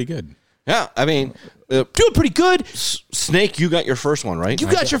doing pretty good. Yeah, I mean, Doing pretty good. Snake, you got your first one, right? You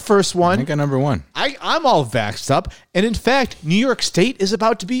got your first I one. think I number one. I'm all vaxxed up. And in fact, New York State is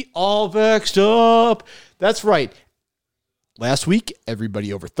about to be all vaxxed up. That's right. Last week,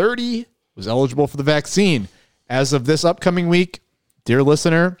 everybody over 30 was eligible for the vaccine. As of this upcoming week, dear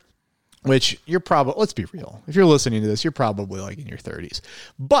listener, which you're probably, let's be real. If you're listening to this, you're probably like in your 30s.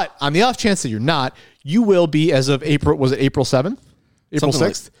 But on the off chance that you're not, you will be as of April, was it April 7th? April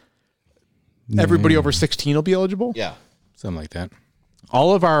Something 6th? Everybody over 16 will be eligible? Yeah. Something like that.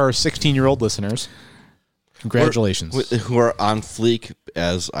 All of our 16-year-old listeners, congratulations. Who are on fleek,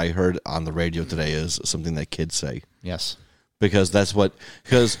 as I heard on the radio today, is something that kids say. Yes. Because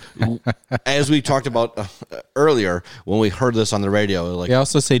as we talked about earlier, when we heard this on the radio, like, They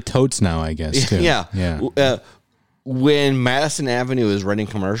also say totes now, I guess, too. yeah. When Madison Avenue is running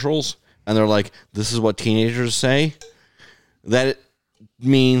commercials and they're like, this is what teenagers say, that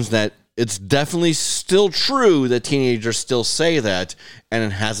means that it's definitely still true that teenagers still say that, and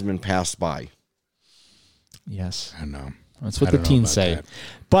it hasn't been passed by. Yes. I don't know. That's what I the don't know teens about say. that.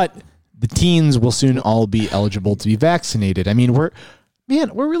 But the teens will soon all be eligible to be vaccinated. I mean, we're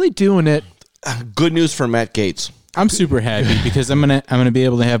really doing it. Good news for Matt Gaetz. I'm super happy because I'm gonna be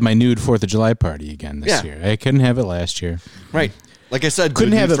able to have my nude 4th of July party again this year. I couldn't have it last year. Right. Like I said,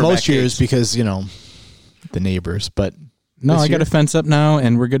 Couldn't good have news it for most Matt years Gaetz. because, the neighbors, but No, this I got year- a fence up now,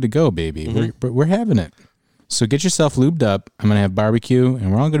 and we're good to go, baby. We're having it. So get yourself lubed up. I'm gonna have barbecue,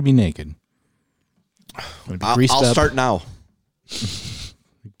 and we're all gonna be naked. I'm gonna be greased I'll up. start now.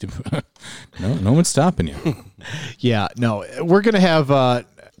 No one's stopping you. Yeah, no, we're going to have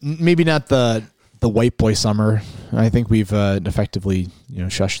maybe not the white boy summer. I think we've effectively,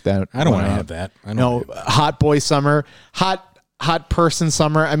 shushed that. I don't one want to out. have that. I don't No, wanna have hot boy summer, hot person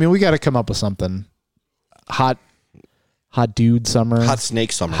summer. I mean, we got to come up with something. Hot dude summer. Hot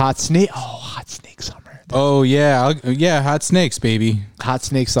snake summer. Hot snake. Oh, hot snake summer. Oh yeah, hot snakes, baby. Hot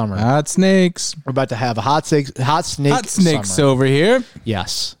snake summer. Hot snakes. We're about to have a hot snake Hot snakes summer. over here.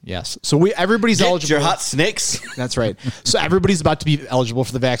 Yes. So everybody's Get eligible. your hot snakes. That's right. So everybody's about to be eligible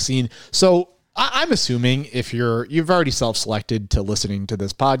for the vaccine. So I'm assuming if you've already self-selected to listening to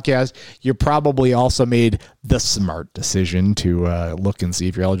this podcast, you probably also made the smart decision to look and see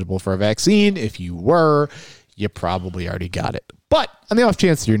if you're eligible for a vaccine. If you were, you probably already got it. But on the off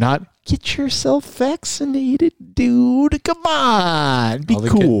chance that you're not, get yourself vaccinated, dude. Come on. Be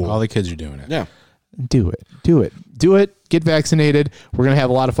cool. All the kids are doing it. Yeah. Do it. Get vaccinated. We're going to have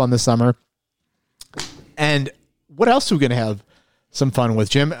a lot of fun this summer. And what else are we going to have some fun with,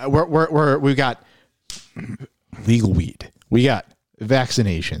 Jim? We've got legal weed. We got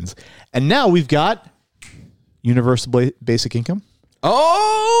vaccinations. And now we've got universal basic income.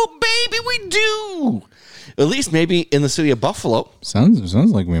 Oh, baby, we do. At least maybe in the city of Buffalo. Sounds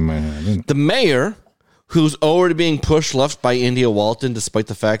like we might have it. The mayor, who's already being pushed left by India Walton, despite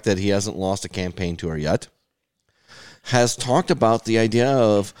the fact that he hasn't lost a campaign to her yet, has talked about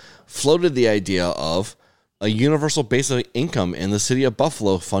floated the idea of a universal basic income in the city of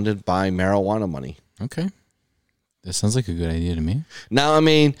Buffalo funded by marijuana money. Okay. That sounds like a good idea to me. Now, I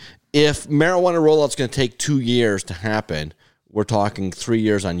mean, if marijuana rollout's going to take 2 years to happen, we're talking 3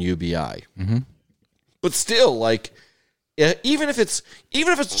 years on UBI. Mm-hmm. But still, like, even if it's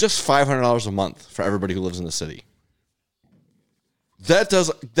just $500 a month for everybody who lives in the city,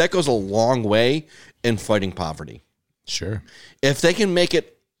 that goes a long way in fighting poverty. Sure. If they can make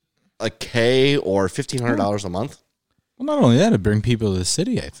it a K or $1,500 a month, Well, not only that, it'd bring people to the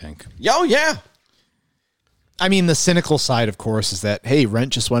city, I think. yeah. I mean, the cynical side, of course, is that, hey,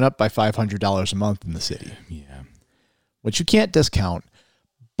 rent just went up by $500 a month in the city, Yeah. which you can't discount.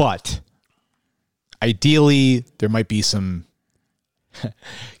 But ideally, there might be some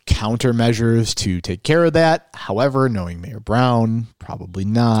countermeasures to take care of that. However, knowing Mayor Brown, probably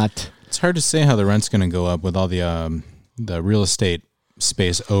not. It's hard to say how the rent's going to go up with all the real estate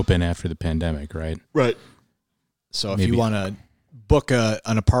space open after the pandemic, right? Right. So if Maybe. you want to book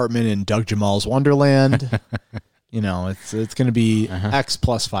an apartment in Doug Jamal's Wonderland, it's going to be X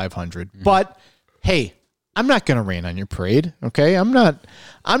plus 500. But hey, I'm not going to rain on your parade. Okay. I'm not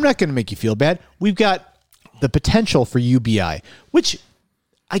going to make you feel bad. We've got the potential for UBI, which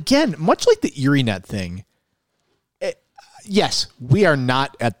again, much like the ErieNet thing, yes, we are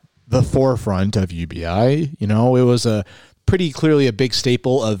not at the forefront of UBI. It was pretty clearly a big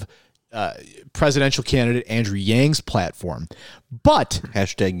staple of presidential candidate Andrew Yang's platform. But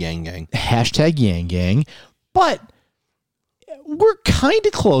 #Yang Gang. #Yang Gang. But we're kind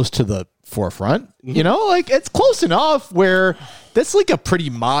of close to the forefront, it's close enough where that's like a pretty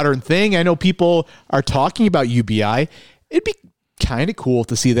modern thing. I know people are talking about UBI. It'd be kind of cool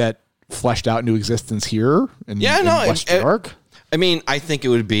to see that fleshed out into existence here in West New York. I mean, I think it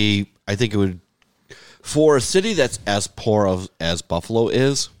would, for a city that's as poor as Buffalo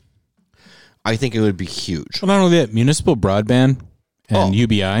is, I think it would be huge. Well, not only that, municipal broadband and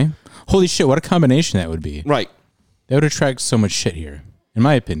UBI. Holy shit, what a combination that would be. Right. That would attract so much shit here, in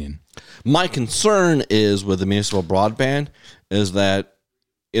my opinion. My concern is with the municipal broadband is that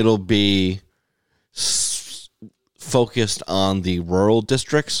it'll be focused on the rural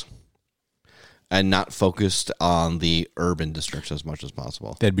districts and not focused on the urban districts as much as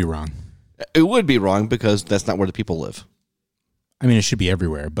possible. That'd be wrong. It would be wrong because that's not where the people live. I mean, it should be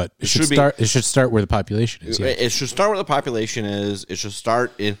everywhere, but it should start where the population is. Yeah. It should start where the population is. It should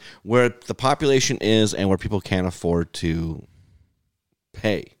start in where the population is and where people can't afford to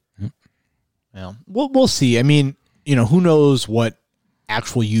pay. Well, we'll see. I mean, who knows what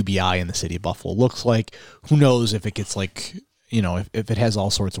actual UBI in the city of Buffalo looks like? Who knows if it gets if it has all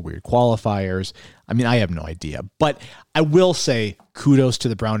sorts of weird qualifiers? I mean, I have no idea. But I will say kudos to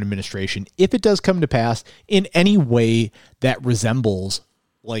the Brown administration if it does come to pass in any way that resembles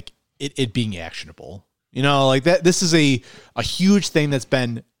like it being actionable. That this is a huge thing that's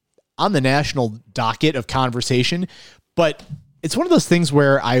been on the national docket of conversation, but it's one of those things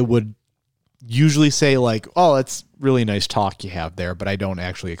where I would usually say like, oh, that's really nice talk you have there, but I don't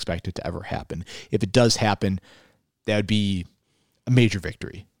actually expect it to ever happen. If it does happen, that would be a major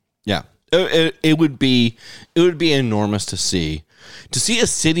victory. Yeah. It would be enormous to see a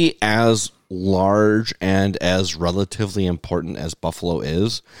city as large and as relatively important as Buffalo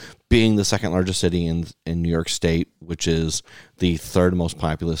is, being the second largest city in New York State, which is the third most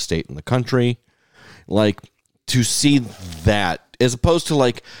populous state in the country. Like, to see that as opposed to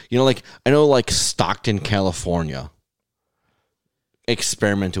I know Stockton, California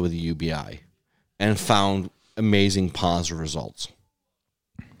experimented with the UBI and found amazing positive results.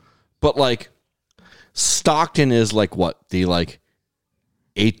 But Stockton is the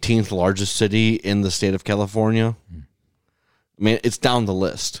 18th largest city in the state of California. I mean, it's down the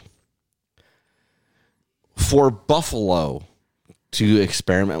list. For Buffalo to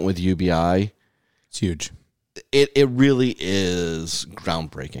experiment with UBI, It's huge. it really is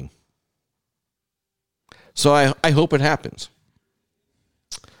groundbreaking. So I hope it happens.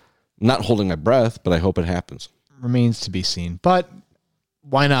 I'm not holding my breath, but I hope it happens. Remains to be seen. But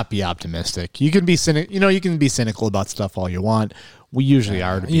why not be optimistic? You can be you can be cynical about stuff all you want. We usually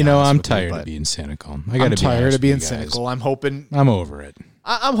are. To be honest I'm with tired you, of being cynical. I'm tired of being cynical. I'm hoping. I'm over it.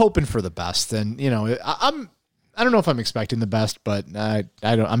 I'm hoping for the best, and I don't know if I'm expecting the best, but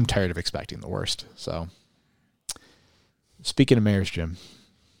I'm tired of expecting the worst. So, speaking of mayors, Jim.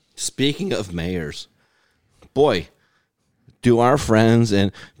 Speaking of mayors, boy, do our friend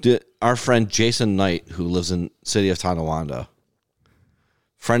Jason Knight, who lives in city of Tonawanda,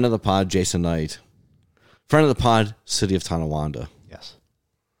 friend of the pod, Jason Knight, friend of the pod, city of Tonawanda. Yes.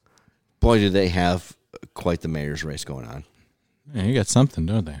 Boy, do they have quite the mayor's race going on. Yeah, you got something,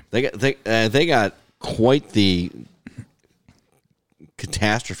 don't they? They got quite the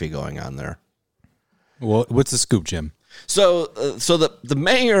catastrophe going on there. Well, what's the scoop, Jim? So the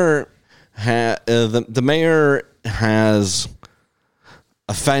mayor the mayor has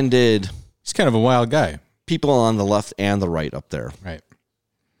offended He's kind of a wild guy, people on the left and the right up there. right?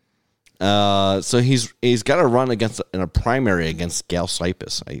 So he's got to run in a primary against Gal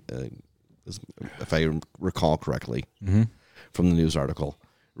Sipis, if I recall correctly, from the news article.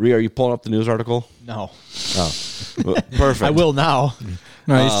 Rhea, are you pulling up the news article? No. Oh, perfect. I will now.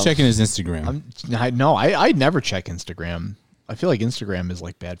 No, he's checking his Instagram. I never check Instagram. I feel like Instagram is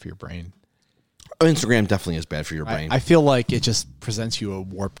like bad for your brain. Instagram definitely is bad for your brain. I feel like it just presents you a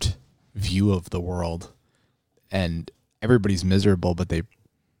warped view of the world, and everybody's miserable, but they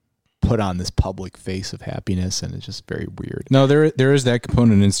put on this public face of happiness, and it's just very weird. No, there is that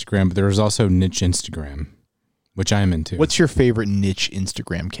component in Instagram, but there is also niche Instagram, which I'm into. What's your favorite niche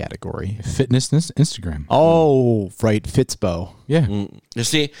Instagram category? Fitness Instagram? Oh, right, Fitspo. Yeah. You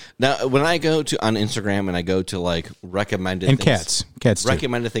see, now when I go to on Instagram and I go to like recommended And things, cats too.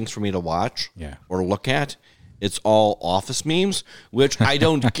 recommended things for me to watch Yeah. or look at, it's all Office memes, which I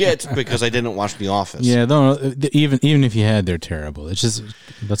don't get because I didn't watch The Office. Yeah, even if you had, they're terrible. It's just,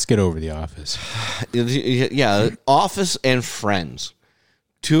 let's get over The Office. Yeah, Office and Friends,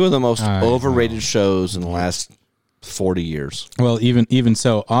 two of the most overrated shows in the last 40 years. Well, even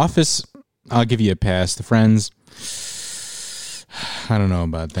so, Office, I'll give you a pass. The Friends, I don't know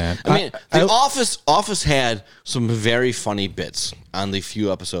about that. I mean, Office had some very funny bits on the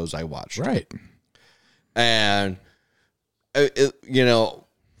few episodes I watched. Right. And,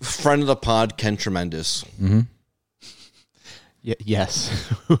 friend of the pod, Ken Tremendous. Yes.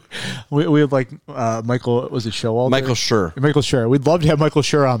 we have like Michael, was it Showalter? Michael Schur. Michael Schur. We'd love to have Michael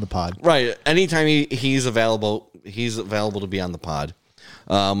Schur on the pod. Right. Anytime he's available to be on the pod.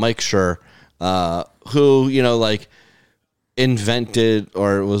 Mike Schur, who, invented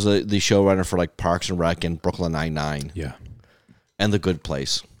or was the showrunner for like Parks and Rec and Brooklyn Nine-Nine. Yeah. And The Good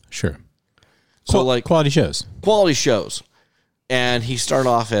Place. Sure. So like quality shows. Quality shows. And he started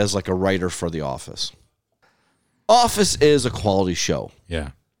off as like a writer for The Office. Office is a quality show.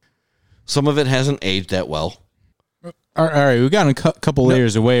 Yeah. Some of it hasn't aged that well. All right, we've gotten a couple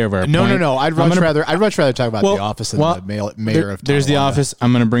layers away of our No. point. I'd much rather talk about The Office than the mayor of There's The Tonawanda. Office.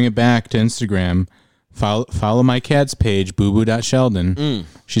 I'm going to bring it back to Instagram. Follow my cat's page, booboo.sheldon.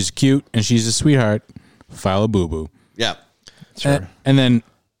 She's cute and she's a sweetheart. Follow Boo Boo. Yeah. Sure. And then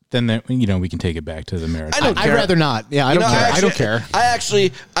we can take it back to the marathon. I don't care. I'd rather not. Yeah, I don't care. I don't care.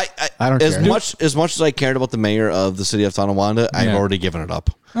 I don't as care. much as I cared about the mayor of the city of Tonawanda, I've Yeah. already given it up.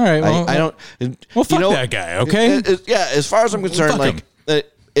 All right, well, I don't. Well, fuck that guy, okay? Yeah, as far as I'm concerned, fuck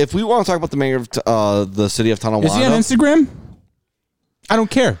if we want to talk about the mayor of the city of Tonawanda, Is he on Instagram? I don't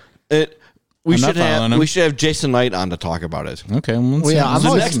care. we I'm not should following him. we should have Jason Knight on to talk about it. Okay, well, let's Well, yeah, see. I'm So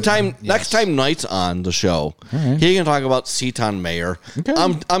always- next time Knight's on the show, right. he can talk about Seaton Mayor. Okay.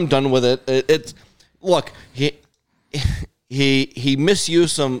 I'm done with it. It's look, he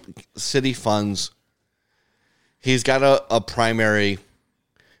misused some city funds. He's got a primary.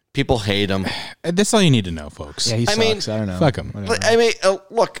 People hate him. That's all you need to know, folks. Yeah, he I mean, sucks. I don't know. fuck him. Whatever. I mean,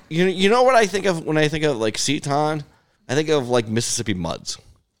 look, you know what I think of when I think of like Seaton? I think of like Mississippi Muds.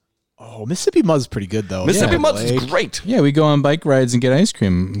 Oh, Mississippi Mud's pretty good though. Mississippi Yeah. Muds is Lake. great. Yeah, we go on bike rides and get ice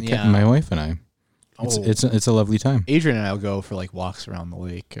cream. Yeah. My wife and I. It's Oh. it's a lovely time. Adrian and I'll go for like walks around the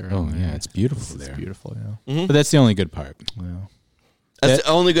lake. Oh yeah, it's beautiful there. It's beautiful. Yeah. But that's the only good part. That's the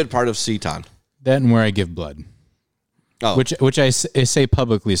only good part of Seaton. That and where I give blood, Oh, which I say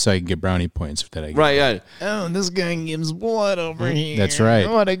publicly so I can get brownie points that I give. right, yeah. Oh, this guy gives blood over here. That's right.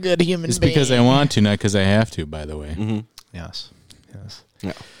 What a good human It's being. because I want to, not because I have to. By the way. Yes. Yes.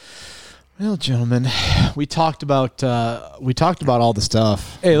 Yeah. Well, gentlemen, we talked about all the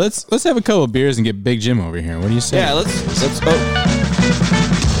stuff. Hey, let's have a couple of beers and get Big Jim over here. What do you say? Yeah, let's.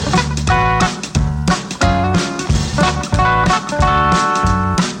 Oh.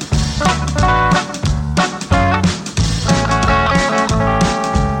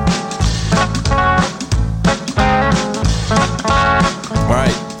 All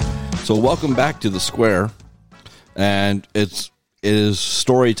right. So welcome back to the square, and it is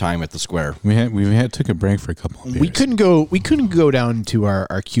story time at the square. we took a break for a couple of beers. We couldn't go down to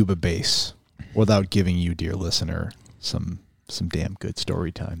our Cuba base without giving you, dear listener, some damn good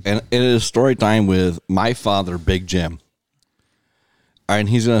story time. And it is story time with my father, Big Jim. And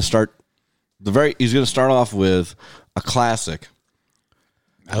he's going to start off with a classic.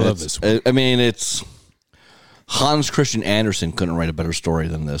 I love this one. I mean, it's Hans Christian Andersen couldn't write a better story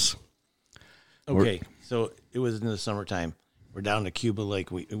than this. Okay, so it was in the summertime. We're down to Cuba Lake.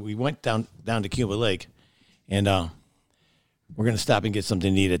 We went down to Cuba Lake, and we're going to stop and get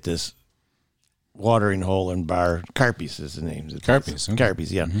something to eat at this watering hole and bar. Carpies is the name. Carpies, okay.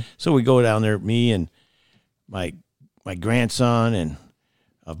 Carpies, yeah. So we go down there, me and my grandson and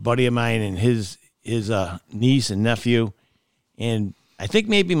a buddy of mine and his niece and nephew, and I think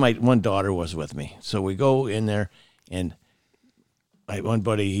maybe my one daughter was with me. So we go in there, and my one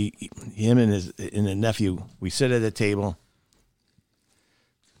buddy, him and the nephew, we sit at a table.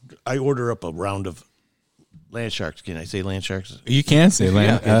 I order up a round of land sharks. Can I say land sharks? You can say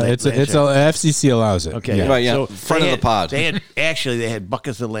land. It's FCC allows it. Okay, Yeah. Right, yeah. So Front they of the pod. They had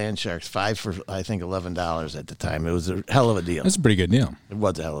buckets of land sharks, 5 for I think $11 at the time. It was a hell of a deal. That's a pretty good deal. It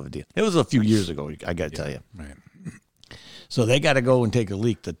was a hell of a deal. It was a few years ago. I got to tell you. Right. So they got to go and take a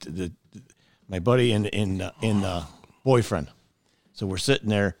leak. My buddy and boyfriend. So we're sitting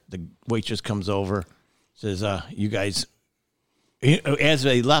there. The waitress comes over, says, "You guys." As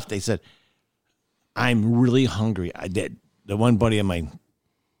they left, they said, "I'm really hungry." I did. The one buddy of mine,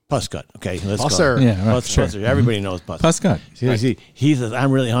 Puscut. Okay, let's Pusser. go. Yeah, right, sure. Pusser. Everybody knows Pusser. Puscut. He says,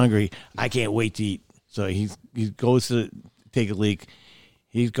 "I'm really hungry. I can't wait to eat." So he goes to take a leak.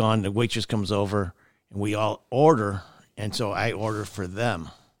 He's gone. The waitress comes over, and we all order. And so I order for them,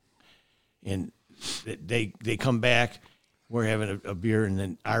 and they come back. We're having a beer, and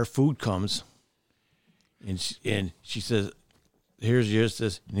then our food comes, and she says, "Here's yours."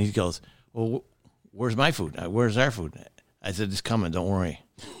 This, and he goes, "Well, where's my food? Where's our food?" I said, "It's coming. Don't worry."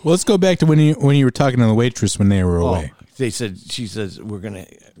 Well, let's go back to when you were talking to the waitress when they were away. She says,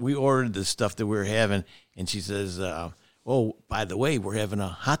 we ordered the stuff that we were having, and she says, "Oh, by the way, we're having a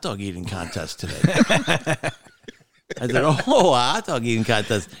hot dog eating contest today." I said, "Oh, a hot dog eating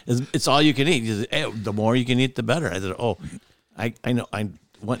contest. It's all you can eat." He said, "Hey, the more you can eat, the better." I said, "Oh, I know.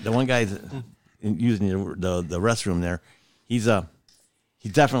 The one guy using the restroom there, he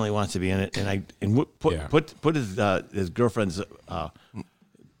definitely wants to be in it." And put his girlfriend's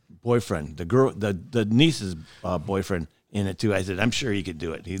boyfriend, the niece's boyfriend in it too. I said, "I'm sure he could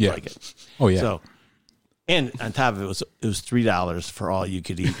do it. He'd like it." Oh yeah. So. And on top of it was $3 for all you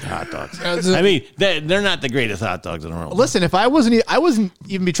could eat hot dogs. I mean, they're not the greatest hot dogs in the world. Listen, if I wasn't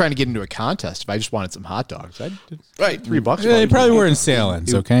even be trying to get into a contest. If I just wanted some hot dogs, I'd Right. $3. They probably were in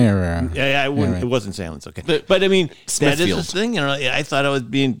Salins, okay? It wasn't Salins, okay. But I mean, that is Smithfield. the thing. You know, I thought I was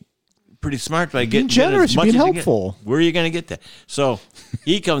being pretty smart by getting generous, as much being as you get. helpful. Where are you going to get that? So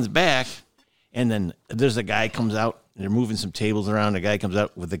he comes back, and then there's a guy comes out. They're moving some tables around. The guy comes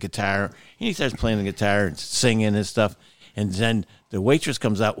out with a guitar, and he starts playing the guitar and singing and stuff. And then the waitress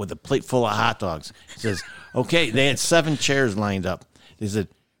comes out with a plate full of hot dogs. Says, "Okay," they had 7 chairs lined up. They said,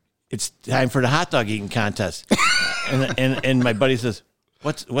 "It's time for the hot dog eating contest." and my buddy says,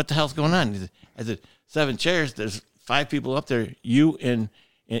 "What the hell's going on?" I said, 7 chairs. There's 5 people up there. You and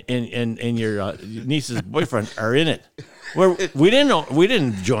your niece's boyfriend are in it. We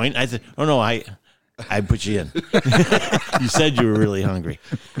didn't join. I said, "Oh no, I put you in." You said you were really hungry.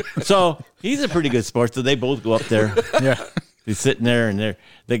 So he's a pretty good sport. So they both go up there. Yeah. They're sitting there and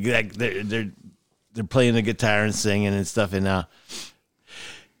they're playing the guitar and singing and stuff. And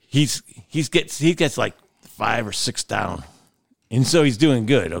he gets like 5 or 6 down, and so he's doing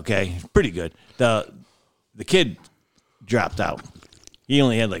good. Okay, pretty good. The kid dropped out. He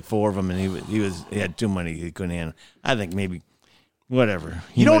only had like 4 of them, and he had too many he couldn't handle. I think maybe. Whatever.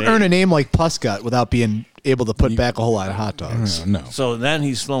 You don't earn a name like Puscut without being able to put back a whole lot of hot dogs. No. So then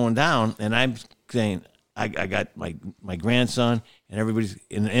he's slowing down, and I'm saying, I got my grandson and everybody's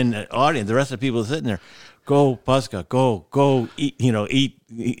in the audience. The rest of the people are sitting there. Go, Puscut, go, eat,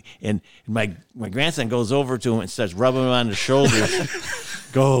 eat. And my grandson goes over to him and starts rubbing him on the shoulders.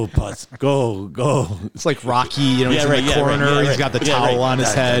 Go, Pus, go. It's like Rocky, he's in the corner. He's got the towel on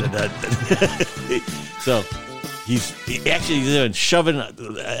his head. So he's doing shoving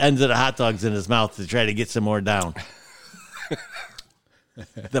ends of the hot dogs in his mouth to try to get some more down.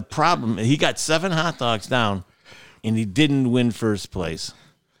 The problem, he got 7 hot dogs down, and he didn't win first place.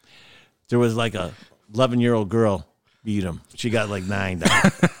 There was like a 11-year-old girl beat him. She got like 9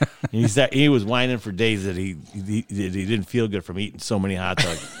 down. And he was whining for days that he didn't feel good from eating so many hot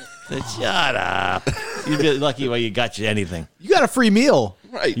dogs. I said, shut up. You'd be lucky when you got you anything. You got a free meal.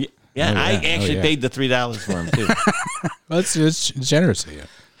 Right. Yeah, I actually paid the $3 for him, too. Well, it's generous of you.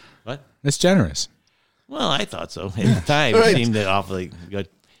 What? It's generous. Well, I thought so. At the time, it seemed awfully good.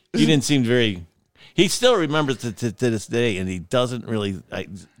 He didn't seem very... He still remembers to this day, and he doesn't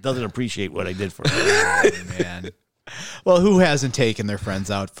appreciate what I did for him. Oh, man. Well, who hasn't taken their friends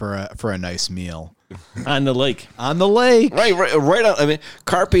out for a nice meal? On the lake. On the lake. Right on. I mean,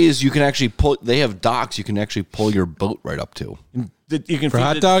 Carpe's, you can actually pull, they have docks you can actually pull your boat right up to. You can For feed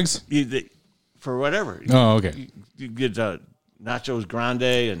hot dogs? For whatever. Oh, okay. You get nachos grande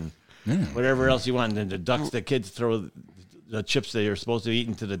and whatever else you want. And then the ducks, the kids throw the chips they are supposed to eat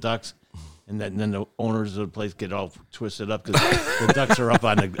into the ducks. And then the owners of the place get all twisted up because the ducks are up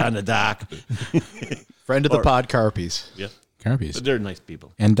on the dock. Friend of the pod, Carpies. Yeah. Carpies. But they're nice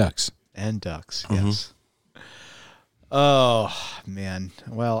people. And ducks. And ducks, yes. Oh, man.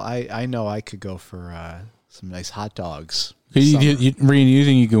 Well, I know I could go for some nice hot dogs. You think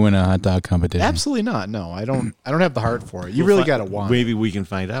you can win a hot dog competition? Absolutely not. No, I don't have the heart for it. You really got to want. Maybe we can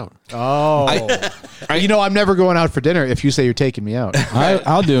find out. Oh, I'm never going out for dinner if you say you're taking me out.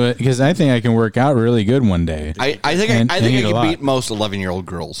 I'll do it because I think I can work out really good one day. I think I can beat most 11-year-old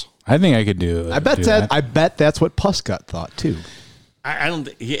girls. I think I could do it. I bet that's what Puscott thought too. I don't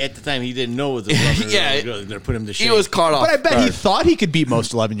think at the time he didn't know it was a 11-year-old girl. They're going to put him to shame. He was caught off. But I bet guard. he thought he could beat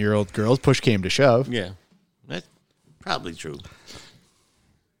most 11-year-old girls. Push came to shove. Yeah, that's probably true.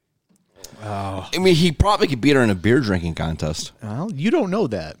 I mean, he probably could beat her in a beer drinking contest. Well, you don't know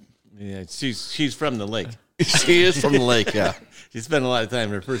that. Yeah, she's from the lake. She is from the lake, yeah. She spent a lot of time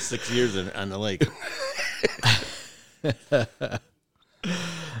her first 6 years on the lake.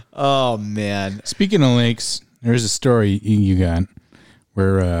 Oh man! Speaking of lakes, there's a story you got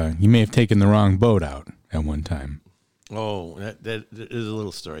where you may have taken the wrong boat out at one time. Oh, that is a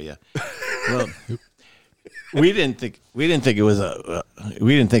little story, yeah. Well, we didn't think it was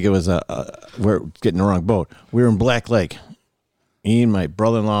we're getting the wrong boat. We were in Black Lake. Me and my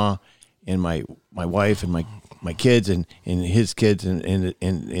brother-in-law and my wife and my kids and his kids and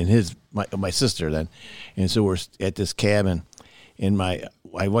his my sister then, and so we're at this cabin, and my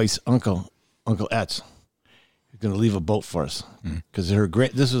wife's uncle Etz is going to leave a boat for us because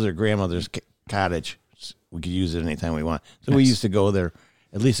this was her grandmother's cottage. We could use it anytime we want. So we used to go there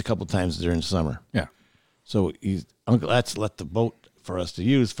at least a couple times during the summer. Yeah. So Uncle Etz let the boat for us to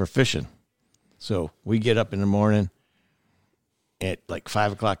use for fishing. So we get up in the morning at like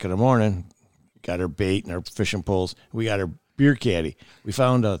 5 o'clock in the morning, got our bait and our fishing poles. We got our beer caddy. We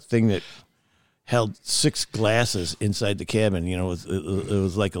found a thing that held 6 glasses inside the cabin. You know, it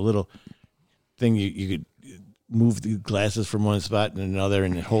was like a little thing you could move the glasses from one spot and another,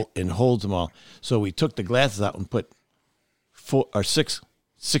 and it holds them all. So we took the glasses out and put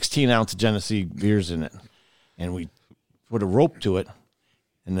 16-ounce Genesee beers in it, and we put a rope to it.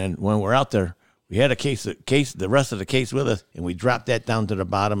 And then when we're out there, we had the rest of the case with us, and we dropped that down to the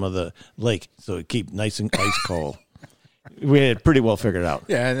bottom of the lake so it keep nice and ice cold. We had it pretty well figured out.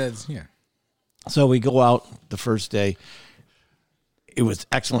 Yeah, So we go out the first day. It was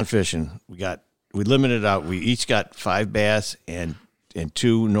excellent fishing. We limited out. We each got 5 bass and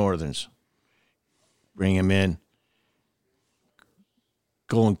 2 northerns. Bring them in,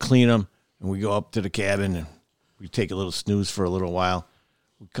 go and clean them, and we go up to the cabin and we take a little snooze for a little while.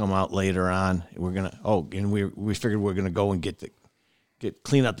 We come out later on. And we figured we're gonna go and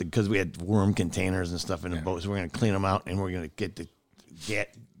clean up because we had worm containers and stuff in the boat. So we're gonna clean them out and we're gonna get the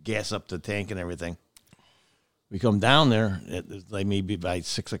gas up the tank and everything. We come down there like maybe by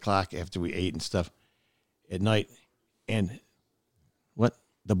 6 o'clock after we ate and stuff at night, and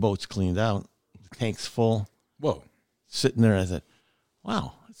the boat's cleaned out, the tank's full. Whoa! Sitting there, I said,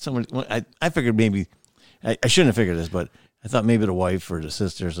 "Wow, someone." I figured maybe I shouldn't have figured this, but I thought maybe the wife or the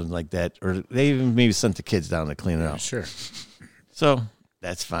sister or something like that, or they even maybe sent the kids down to clean it out. Sure. So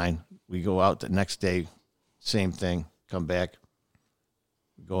that's fine. We go out the next day, same thing. Come back.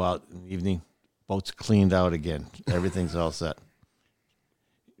 We go out in the evening. Boat's cleaned out again. Everything's all set.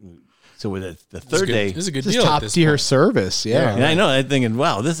 So with the third day, this is a good This deal. is at top this tier point. service. Yeah. and I know I'm thinking,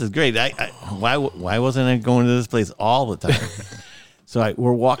 wow, this is great. Why wasn't I going to this place all the time? So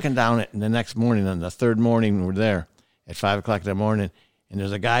we're walking down it, and the next morning, on the third morning, we're there at 5 o'clock in the morning, and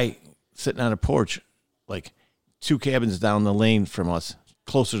there's a guy sitting on a porch, like 2 cabins down the lane from us,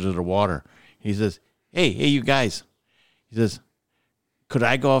 closer to the water. He says, hey, you guys. He says, could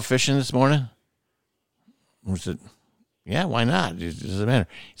I go out fishing this morning? We said, yeah, why not? It doesn't matter.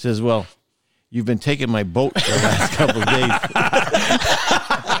 He says, well, you've been taking my boat for the last couple of days.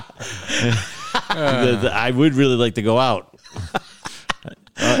 I would really like to go out.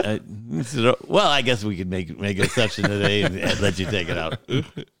 Well, I guess we could make an exception today and let you take it out.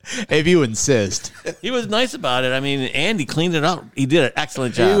 If you insist. He was nice about it. I mean, Andy cleaned it up. He did an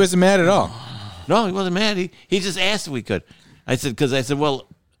excellent job. He wasn't mad at all. No, he wasn't mad. He just asked if we could. I said, well,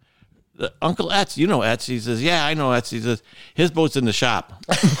 Uncle Etz, you know Etz. He says, yeah, I know Etz. He says, his boat's in the shop.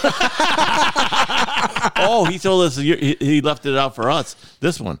 Oh, he told us he left it out for us,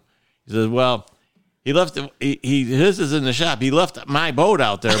 this one. He says, well, he left it, his is in the shop. He left my boat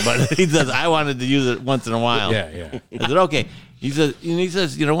out there, but he says, I wanted to use it once in a while. Yeah. I said, okay. He says,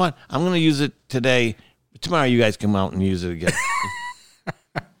 you know what? I'm going to use it today. Tomorrow you guys come out and use it again.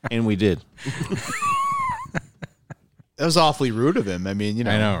 And we did. That was awfully rude of him. I mean, you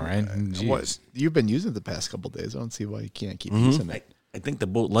know. I know, right? What, you've been using it the past couple of days. I don't see why you can't keep using it. I think the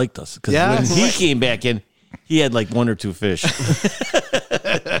boat liked us because Yeah. when he came back in, he had like 1 or 2 fish.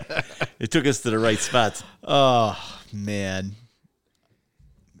 It took us to the right spots. Oh, man.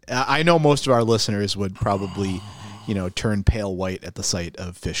 I know most of our listeners would probably, turn pale white at the sight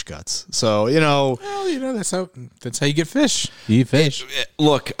of fish guts. So, Well, that's how you get fish. You eat fish.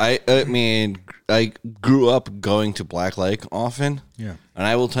 Look, I mean, I grew up going to Black Lake often. Yeah. And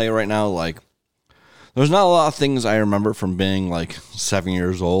I will tell you right now, like, there's not a lot of things I remember from being like 7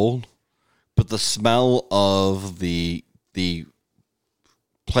 years old, but the smell of the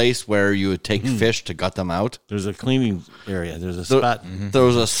place where you would take fish to gut them out. There's a cleaning area. There's a spot. There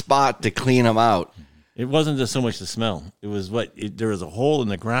was a spot to clean them out. It wasn't just so much the smell. It was there was a hole in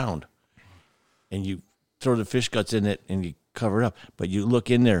the ground, and you throw the fish guts in it and you cover it up. But you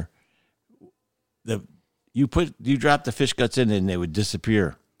look in there, you drop the fish guts in and they would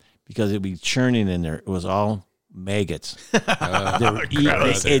disappear because it'd be churning in there. It was all maggots. They immediately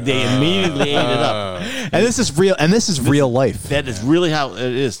ate it up. and this is real life. That is really how it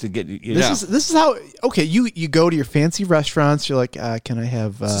is to get. This is how. Okay, you go to your fancy restaurants. You're like, can I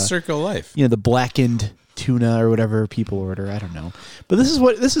have It's a circle of life. the blackened tuna or whatever people order? I don't know, but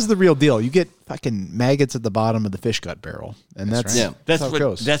this is the real deal. You get fucking maggots at the bottom of the fish gut barrel, and that's right. That's how it what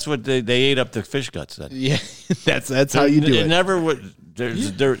goes. that's what they ate up the fish guts. Then. Yeah, that's how you do it. Never would.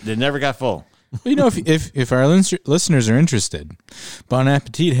 They never got full. Well, if our listeners are interested, Bon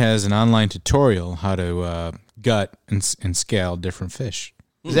Appetit has an online tutorial how to gut and scale different fish.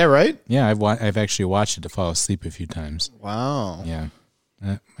 Is that right? Yeah, I've actually watched it to fall asleep a few times. Wow. Yeah,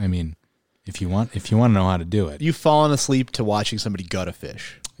 I mean, if you want to know how to do it, You've fallen asleep to watching somebody gut a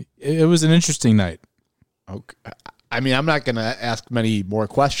fish. it was an interesting night. Okay. I mean, I'm not going to ask many more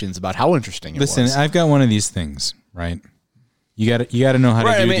questions about how interesting it Listen, was. I've got one of these things, right? You got to know how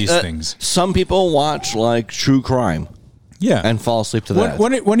to do these things. Some people watch like true crime Yeah, and fall asleep to that.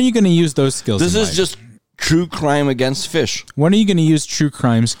 when are you going to use those skills? This in is life? just true crime against fish. When are you going to use true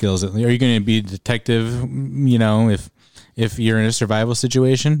crime skills? Are you going to be a detective? If you're in a survival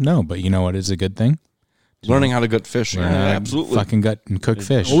situation, no. But you know what is a good thing? Learning how to gut fish. Learn how to Absolutely. fucking gut and cook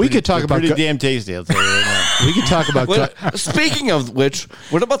fish. Well, we could talk about Pretty damn tasty. I'll tell you right now. we could talk about Speaking of which,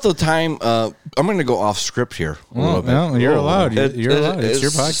 what about the time? I'm going to go off script here. A little bit. No, you're allowed. You're allowed. It's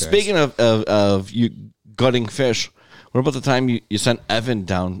your podcast. Speaking of you gutting fish, what about the time you sent Evan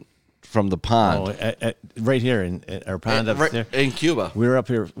down from the pond Right here in our pond up right there. in Cuba? We were up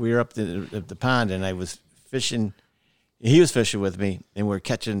here. We were up at the pond, and I was fishing. He was fishing with me, and we're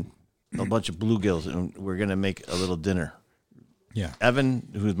catching a bunch of bluegills, and we're gonna make a little dinner. Yeah. Evan,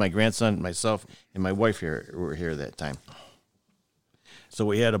 who's my grandson, myself, and my wife were here that time. So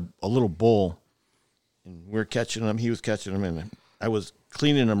we had a little bowl, and we're catching them. He was catching them, and I was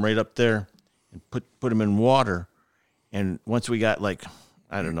cleaning them right up there, and put them in water. And once we got 10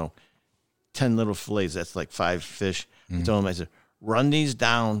 little fillets, that's like 5 fish. I told him, I said, run these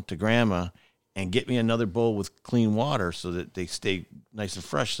down to Grandma and get me another bowl with clean water so that they stay nice and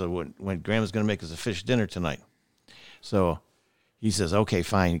fresh. So when Grandma's going to make us a fish dinner tonight. So he says, okay,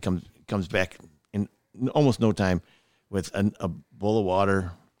 fine. He comes back in almost no time with a bowl of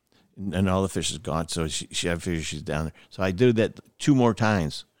water, and all the fish is gone. So she had fish, she's down there. So I did that 2 more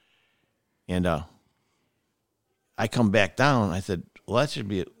times. And I come back down. I said, well, that should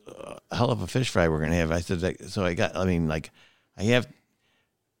be a hell of a fish fry we're going to have. I said, I have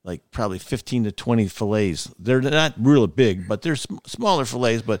probably 15 to 20 fillets. They're not real big, but they're smaller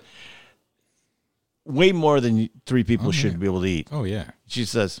fillets, but way more than 3 people should be able to eat. Oh yeah. She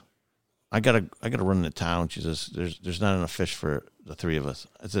says, I gotta run into town. She says, there's not enough fish for the 3 of us.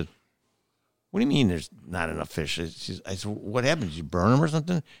 I said, what do you mean there's not enough fish? I said, what happened? Did you burn them or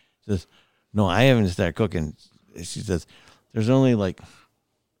something? She says, no, I haven't started cooking. She says, there's only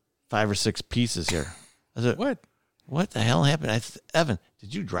 5 or 6 pieces here. I said, what the hell happened? I said, Evan,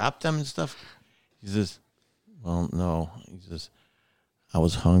 did you drop them and stuff? He says, well, no. He says, I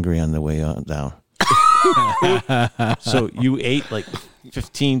was hungry on the way down. So you ate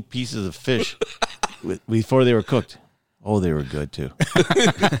 15 pieces of fish before they were cooked. Oh, they were good too.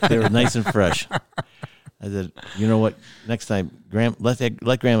 They were nice and fresh. I said, you know what? Next time,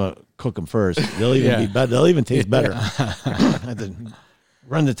 let Grandma cook them first. They'll even be better. They'll even taste better. I said,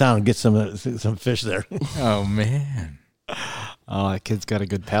 run to town and get some fish there. Oh man. Oh, that kid's got a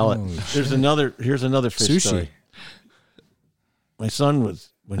good palate. Here's another fish Sushi. story. My son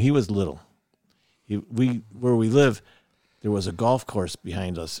when he was little. Where we live, there was a golf course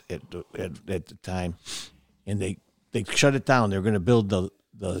behind us at the time, and they shut it down. They were going to build the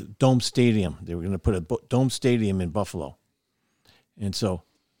Dome Stadium. They were going to put a Dome Stadium in Buffalo, and so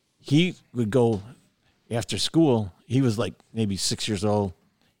he would go after school. He was maybe 6 years old,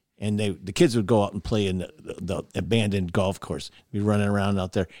 and the kids would go out and play in the abandoned golf course. Be running around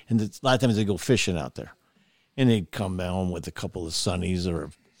out there, and a lot of times they go fishing out there, and they'd come home with a couple of sunnies or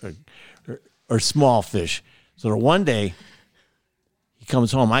or small fish. So the one day he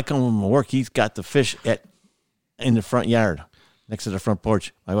comes home, I come home from work. He's got the fish in the front yard next to the front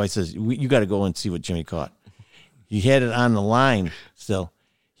porch. My wife says, "You got to go and see what Jimmy caught." He had it on the line still.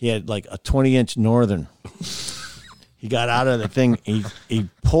 He had like a 20-inch northern. He got out of the thing. He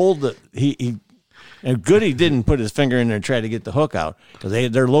pulled the and good he didn't put his finger in there and try to get the hook out because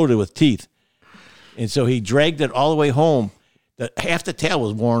they're loaded with teeth. And so he dragged it all the way home. Half the tail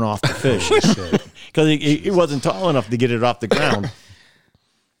was worn off the fish because he wasn't tall enough to get it off the ground.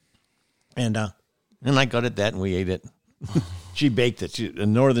 And I gutted that and we ate it. She baked it. The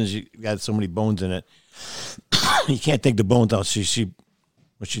northern, she got so many bones in it. You can't take the bones out.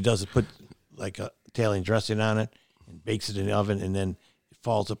 What she does is put like a Italian dressing on it and bakes it in the oven, and then it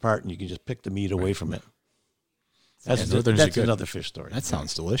falls apart, and you can just pick the meat away from it. That's another fish story. That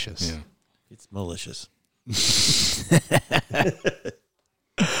sounds delicious. Yeah. It's malicious.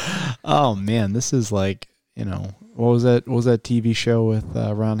 Oh man, this is like, what was that? What was that TV show with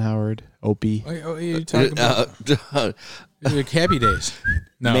Ron Howard? Opie. Oh, you're talking about Happy Days.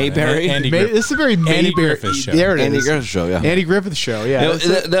 No, Mayberry? This is a very Andy Mayberry Griffith show. There it Andy is. Griffith show, yeah. Andy Griffith show. Yeah.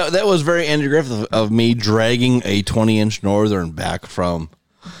 That was very Andy Griffith of me dragging a 20-inch northern back from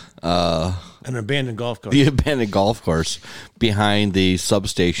An abandoned golf course. the abandoned golf course behind the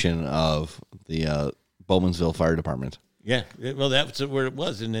substation of the Bowmansville Fire Department. Yeah, well, that's where it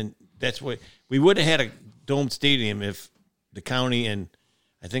was, and then that's what we would have had a domed stadium if the county and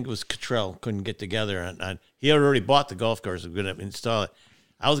I think it was Cottrell couldn't get together on. He had already bought the golf course. We're going to install it.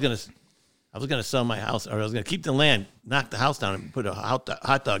 I was going to sell my house, or I was going to keep the land, knock the house down, and put a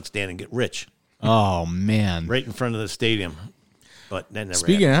hot dog stand and get rich Oh man. right in front of the stadium. But that never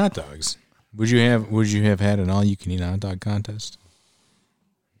Speaking happened. of hot dogs, would you have had an all-you-can-eat hot dog contest?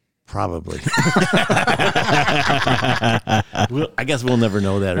 Probably. I guess we'll never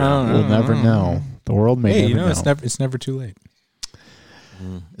know that. We'll never know. The world may Hey, never know. it's never too late.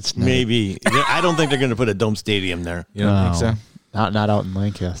 It's not, Maybe. I don't think they're going to put a dome stadium there. You don't think so? Not out in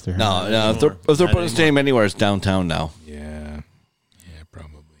Lancaster. No, if anymore. they're putting Not a stadium anywhere, it's downtown now. Yeah,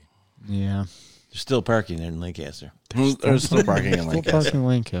 probably. Yeah. There's still parking there in Lancaster. There's still parking in Full Lancaster. park in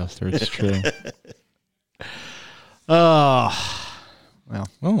Lancaster. It's true. Oh. Well.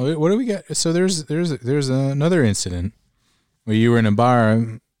 Well, what do we got? So there's another incident where you were in a bar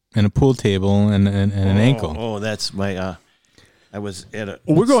and a pool table and an ankle. Oh, that's my. I was at a.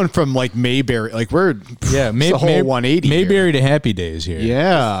 We're going from like Mayberry, like we're Yeah, the whole 180. here. Mayberry to Happy Days here.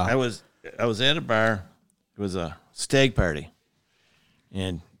 Yeah. I was at a bar. It was a stag party,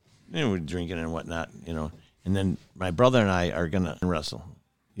 and we were drinking and whatnot, And then my brother and I are gonna wrestle.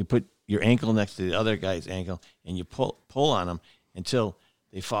 You put your ankle next to the other guy's ankle, and you pull on them until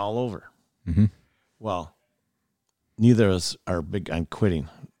they fall over. Mm-hmm. Well, neither of us are big on quitting,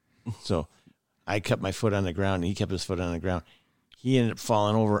 so I kept my foot on the ground, and he kept his foot on the ground. He ended up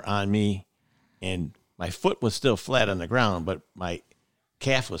falling over on me, and my foot was still flat on the ground, but my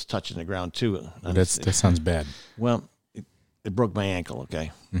calf was touching the ground too. That sounds bad. Well, it broke my ankle,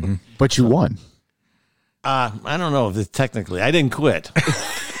 okay? But you won. I don't know if it's technically, I didn't quit,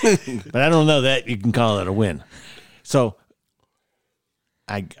 but I don't know that you can call it a win. So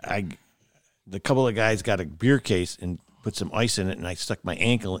the couple of guys got a beer case and put some ice in it, and I stuck my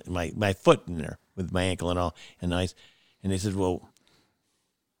ankle, my foot in there with my ankle and all, and ice. And they said, well,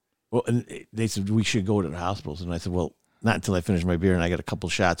 and they said, we should go to the hospitals. And I said, well, not until I finish my beer, and I got a couple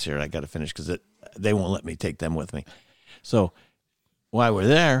shots here, and I got to finish because they won't let me take them with me. So while we're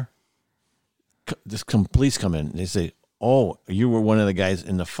there, this police come in, and they say, oh, you were one of the guys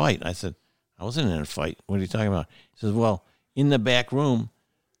in the fight. I said, I wasn't in a fight. What are you talking about? He says, well, in the back room,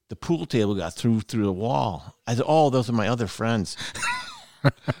 the pool table got through the wall. I said, oh, those are my other friends.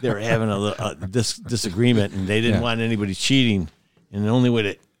 They were having a disagreement, and they didn't want anybody cheating. And the only way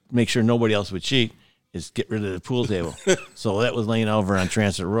to make sure nobody else would cheat is get rid of the pool table. So that was laying over on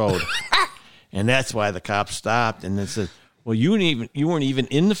Transit Road, and that's why the cops stopped. And they said, "Well, you weren't even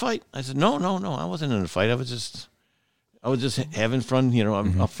in the fight." I said, "No, I wasn't in the fight. I was just having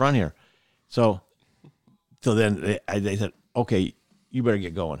fun, up front here." So then they said, "Okay, you better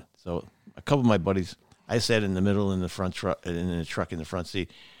get going." So a couple of my buddies. I sat in the middle in the front truck, in the truck in the front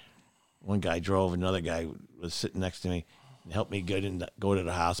seat. One guy drove, another guy was sitting next to me and helped me go to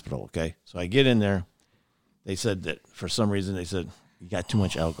the hospital. Okay, so I get in there. They said that for some reason you got too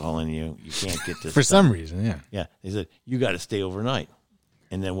much alcohol in you. You can't get this. For some reason, yeah. Yeah, they said you got to stay overnight,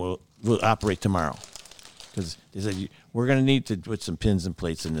 and then we'll operate tomorrow. Because they said we're going to need to put some pins and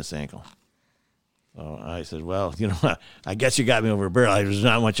plates in this ankle. So I said, well, I guess you got me over a barrel. There's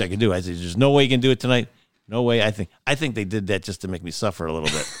not much I can do. I said, there's no way you can do it tonight. No way. I think they did that just to make me suffer a little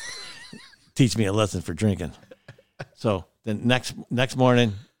bit. Teach me a lesson for drinking. So the next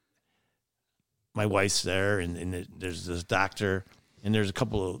morning, my wife's there, and there's this doctor, and there's a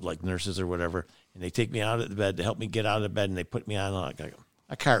couple of like nurses or whatever, and they take me out of the bed to help me get out of bed, and they put me on like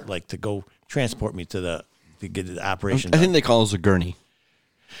a cart, like to go transport me to get the operation. I think they call us a gurney.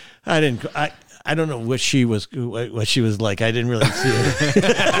 I don't know what she was like. I didn't really see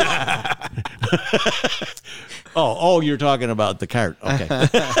it. Oh, you're talking about the cart. Okay.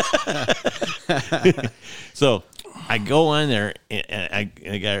 So I go on there,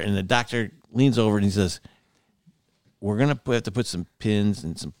 and the doctor leans over and he says, "We're gonna have to put some pins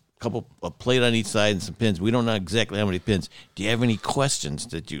and a plate on each side and some pins. We don't know exactly how many pins. Do you have any questions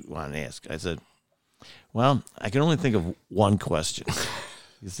that you want to ask?" I said, "Well, I can only think of one question."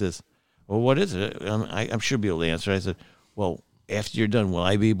 He says, "Well, what is it?" I'm sure be able to answer. I said, "Well, after you're done, will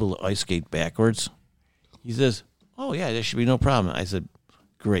I be able to ice skate backwards?" He says, "Oh, yeah, there should be no problem." I said,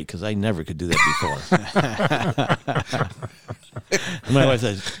 "Great, because I never could do that before." And my wife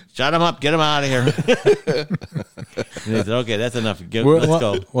says, "Shut him up. Get him out of here." And he said, "Okay, that's enough. Let's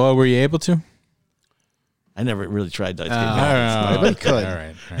go." Well, were you able to? I never really tried to ice skate backwards. But he could. All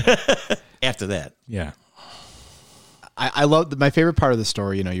right. After that. Yeah. I love my favorite part of the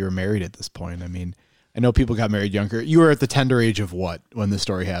story. You were married at this point. I mean, I know people got married younger. You were at the tender age of what when the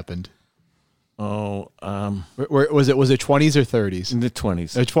story happened? Oh, Was it 20s or 30s? in the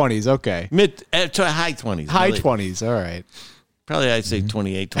 20s. 20s. Okay. Mid to high 20s. High really. 20s. All right. Probably I'd say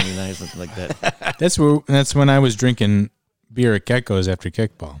 28, 29, something like that. That's when I was drinking beer at Gecko's after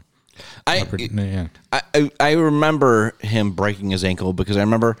kickball. Yeah. I remember him breaking his ankle because I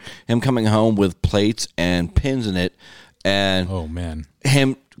remember him coming home with plates and pins in it, and Oh man.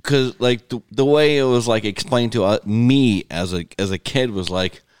 him because like the way it was like explained to me as a kid was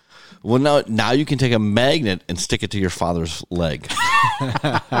like, well, now you can take a magnet and stick it to your father's leg.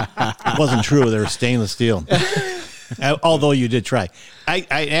 It wasn't true. They were stainless steel. Although you did try. I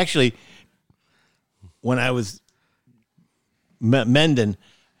actually, when I was mending,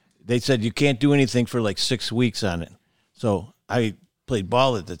 they said you can't do anything for like 6 weeks on it. So I played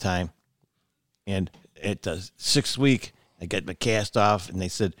ball at the time, and at the 6th week, I got my cast off, and they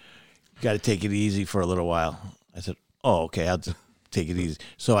said, "You got to take it easy for a little while." I said, "Oh, okay, I'll just take it easy."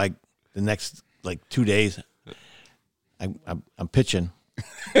 So the next like 2 days, I'm pitching.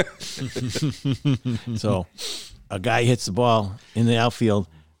 So a guy hits the ball in the outfield.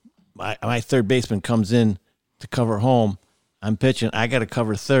 My third baseman comes in to cover home. I'm pitching. I got to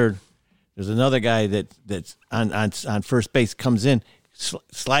cover third. There's another guy that's on first base, comes in,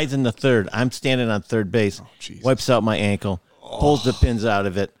 slides in the third. I'm standing on third base, wipes out my ankle, pulls the pins out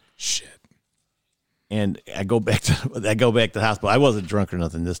of it. Shit. And I go back to the hospital. I wasn't drunk or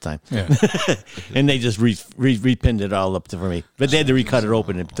nothing this time. Yeah. And they just repinned it all up for me. But they had to recut it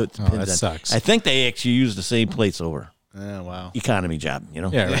open and put the pins that in. sucks. I think they actually used the same plates over. Oh, wow. Economy job, you know?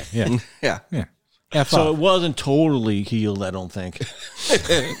 Yeah. Right. Yeah. Yeah. Yeah. F So off. it wasn't totally healed, I don't think.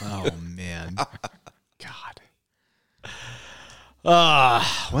 Oh, man. God.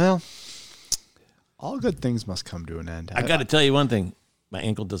 Well, all good things must come to an end. I got to tell you one thing. My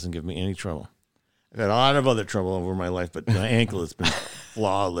ankle doesn't give me any trouble. I've had a lot of other trouble over my life, but my ankle has been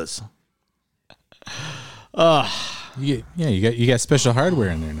flawless. You got special hardware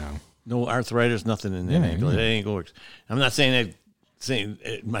in there now. No arthritis, nothing in that Yeah, ankle. yeah. That ankle works. I'm not saying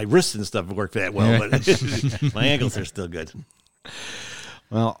my wrists and stuff work that well, but my ankles are still good.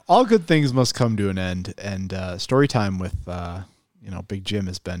 Well, all good things must come to an end, and story time with Big Jim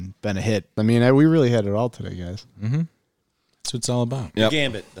has been a hit. I mean, we really had it all today, guys. That's what it's all about. Yep.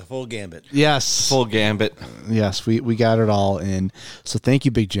 Gambit, the full gambit. Yes, Full gambit. yes, we got it all in. So thank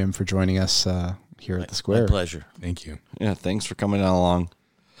you, Big Jim, for joining us here at the Square. My pleasure. Thank you. Yeah. Thanks for coming along.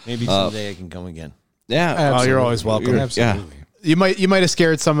 Maybe someday I can come again. Yeah. Oh, you're always welcome. Absolutely. You might have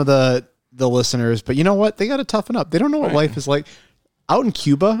scared some of the listeners, but you know what? They got to toughen up. They don't know what life is like out in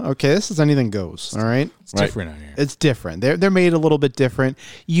Cuba. Okay, this is anything goes. All right, It's different out here. it's different. They're made a little bit different.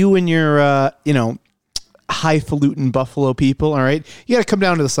 You and your highfalutin Buffalo people. All right, you got to come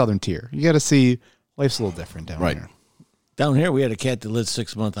down to the southern tier. You got to see life's a little different down Right. here. Down here, we had a cat that lived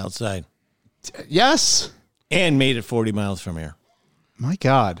 6 months outside Yes, and made it 40 miles from here. my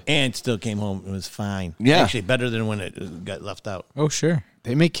God, And still came home. It was fine. Yeah. Actually, better than when it got left out. Oh, sure.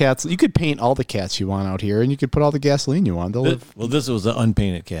 they make cats. You could paint all the cats you want out here, and you could put all the gasoline you want. They'll live Well, this was an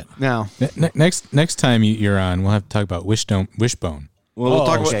unpainted cat. now. Next time you're on, we'll have to talk about Wishbone. Well, we'll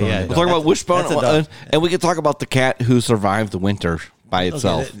talk okay, about yeah. we'll talk about Wishbone, That's a dog. and we can talk about the cat who survived the winter by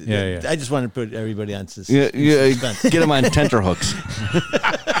itself. Yeah. I just wanted to put everybody on Yeah, suspense. get him on tenterhooks.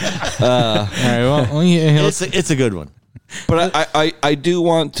 All right. Well, yeah, It's a good one. But I do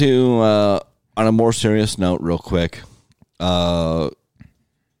want to, on a more serious note, real quick,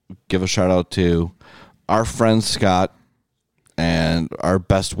 give a shout out to our friend Scott and our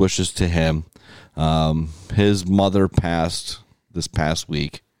best wishes to him. His mother passed this past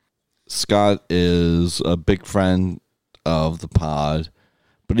week. Scott is a big friend of the pod,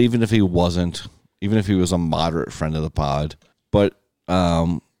 but even if he wasn't, even if he was a moderate friend of the pod, but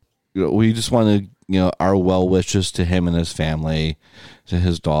we just want to, our well wishes to him and his family, to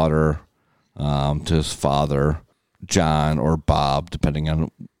his daughter, to his father, John or Bob, depending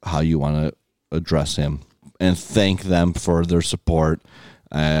on how you want to address him, and thank them for their support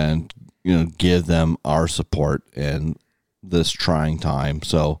and, give them our support in this trying time.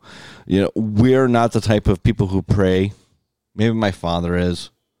 So, we're not the type of people who pray. Maybe my father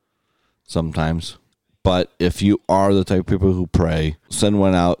is sometimes. But if you are the type of people who pray, send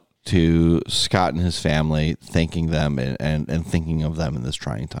one out to Scott and his family, thanking them and thinking of them in this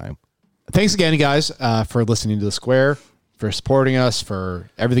trying time. Thanks again, guys, for listening to The Square, for supporting us, for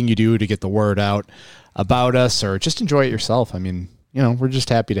everything you do to get the word out about us, or just enjoy it yourself. I mean, we're just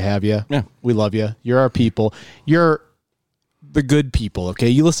happy to have you. Yeah. We love you. You're our people. You're the good people, okay?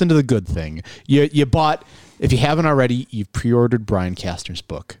 You listen to the good thing. You bought, if you haven't already, you've pre-ordered Brian Castner's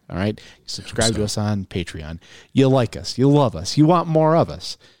book, all right? You subscribe to us on Patreon. You like us. You love us. You want more of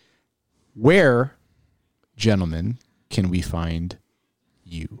us. Where, gentlemen, can we find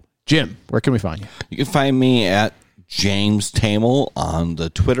you? Jim, where can we find you? You can find me at James Tamel on the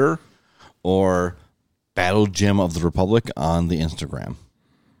Twitter or Battle Jim of the Republic on the Instagram.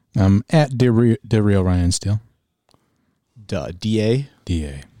 At DeReal Ryan Steele. D-A?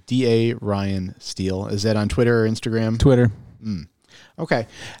 D-A. D-A Ryan Steele. Is that on Twitter or Instagram? Twitter. Okay.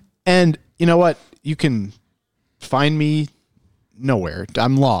 And you know what? You can find me nowhere.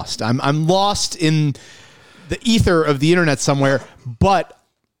 I'm lost. I'm lost in the ether of the internet somewhere, but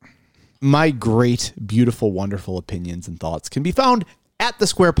my great, beautiful, wonderful opinions and thoughts can be found at The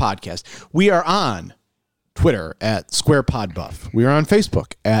Square Podcast. We are on Twitter at Square Pod Buff. We are on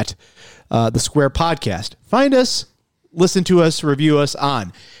Facebook at The Square Podcast. Find us, listen to us, review us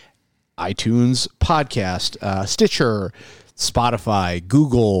on iTunes Podcast, Stitcher, Spotify,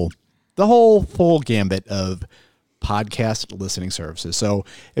 Google, the whole full gambit of podcast listening services. So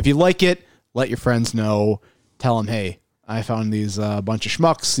if you like it, let your friends know. Tell them, hey, I found these bunch of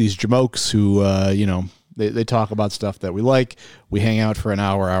schmucks, these jamokes who, they talk about stuff that we like. We hang out for an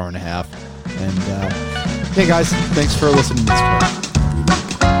hour and a half. And, hey, guys, thanks for listening to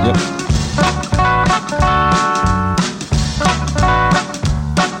this. Yep.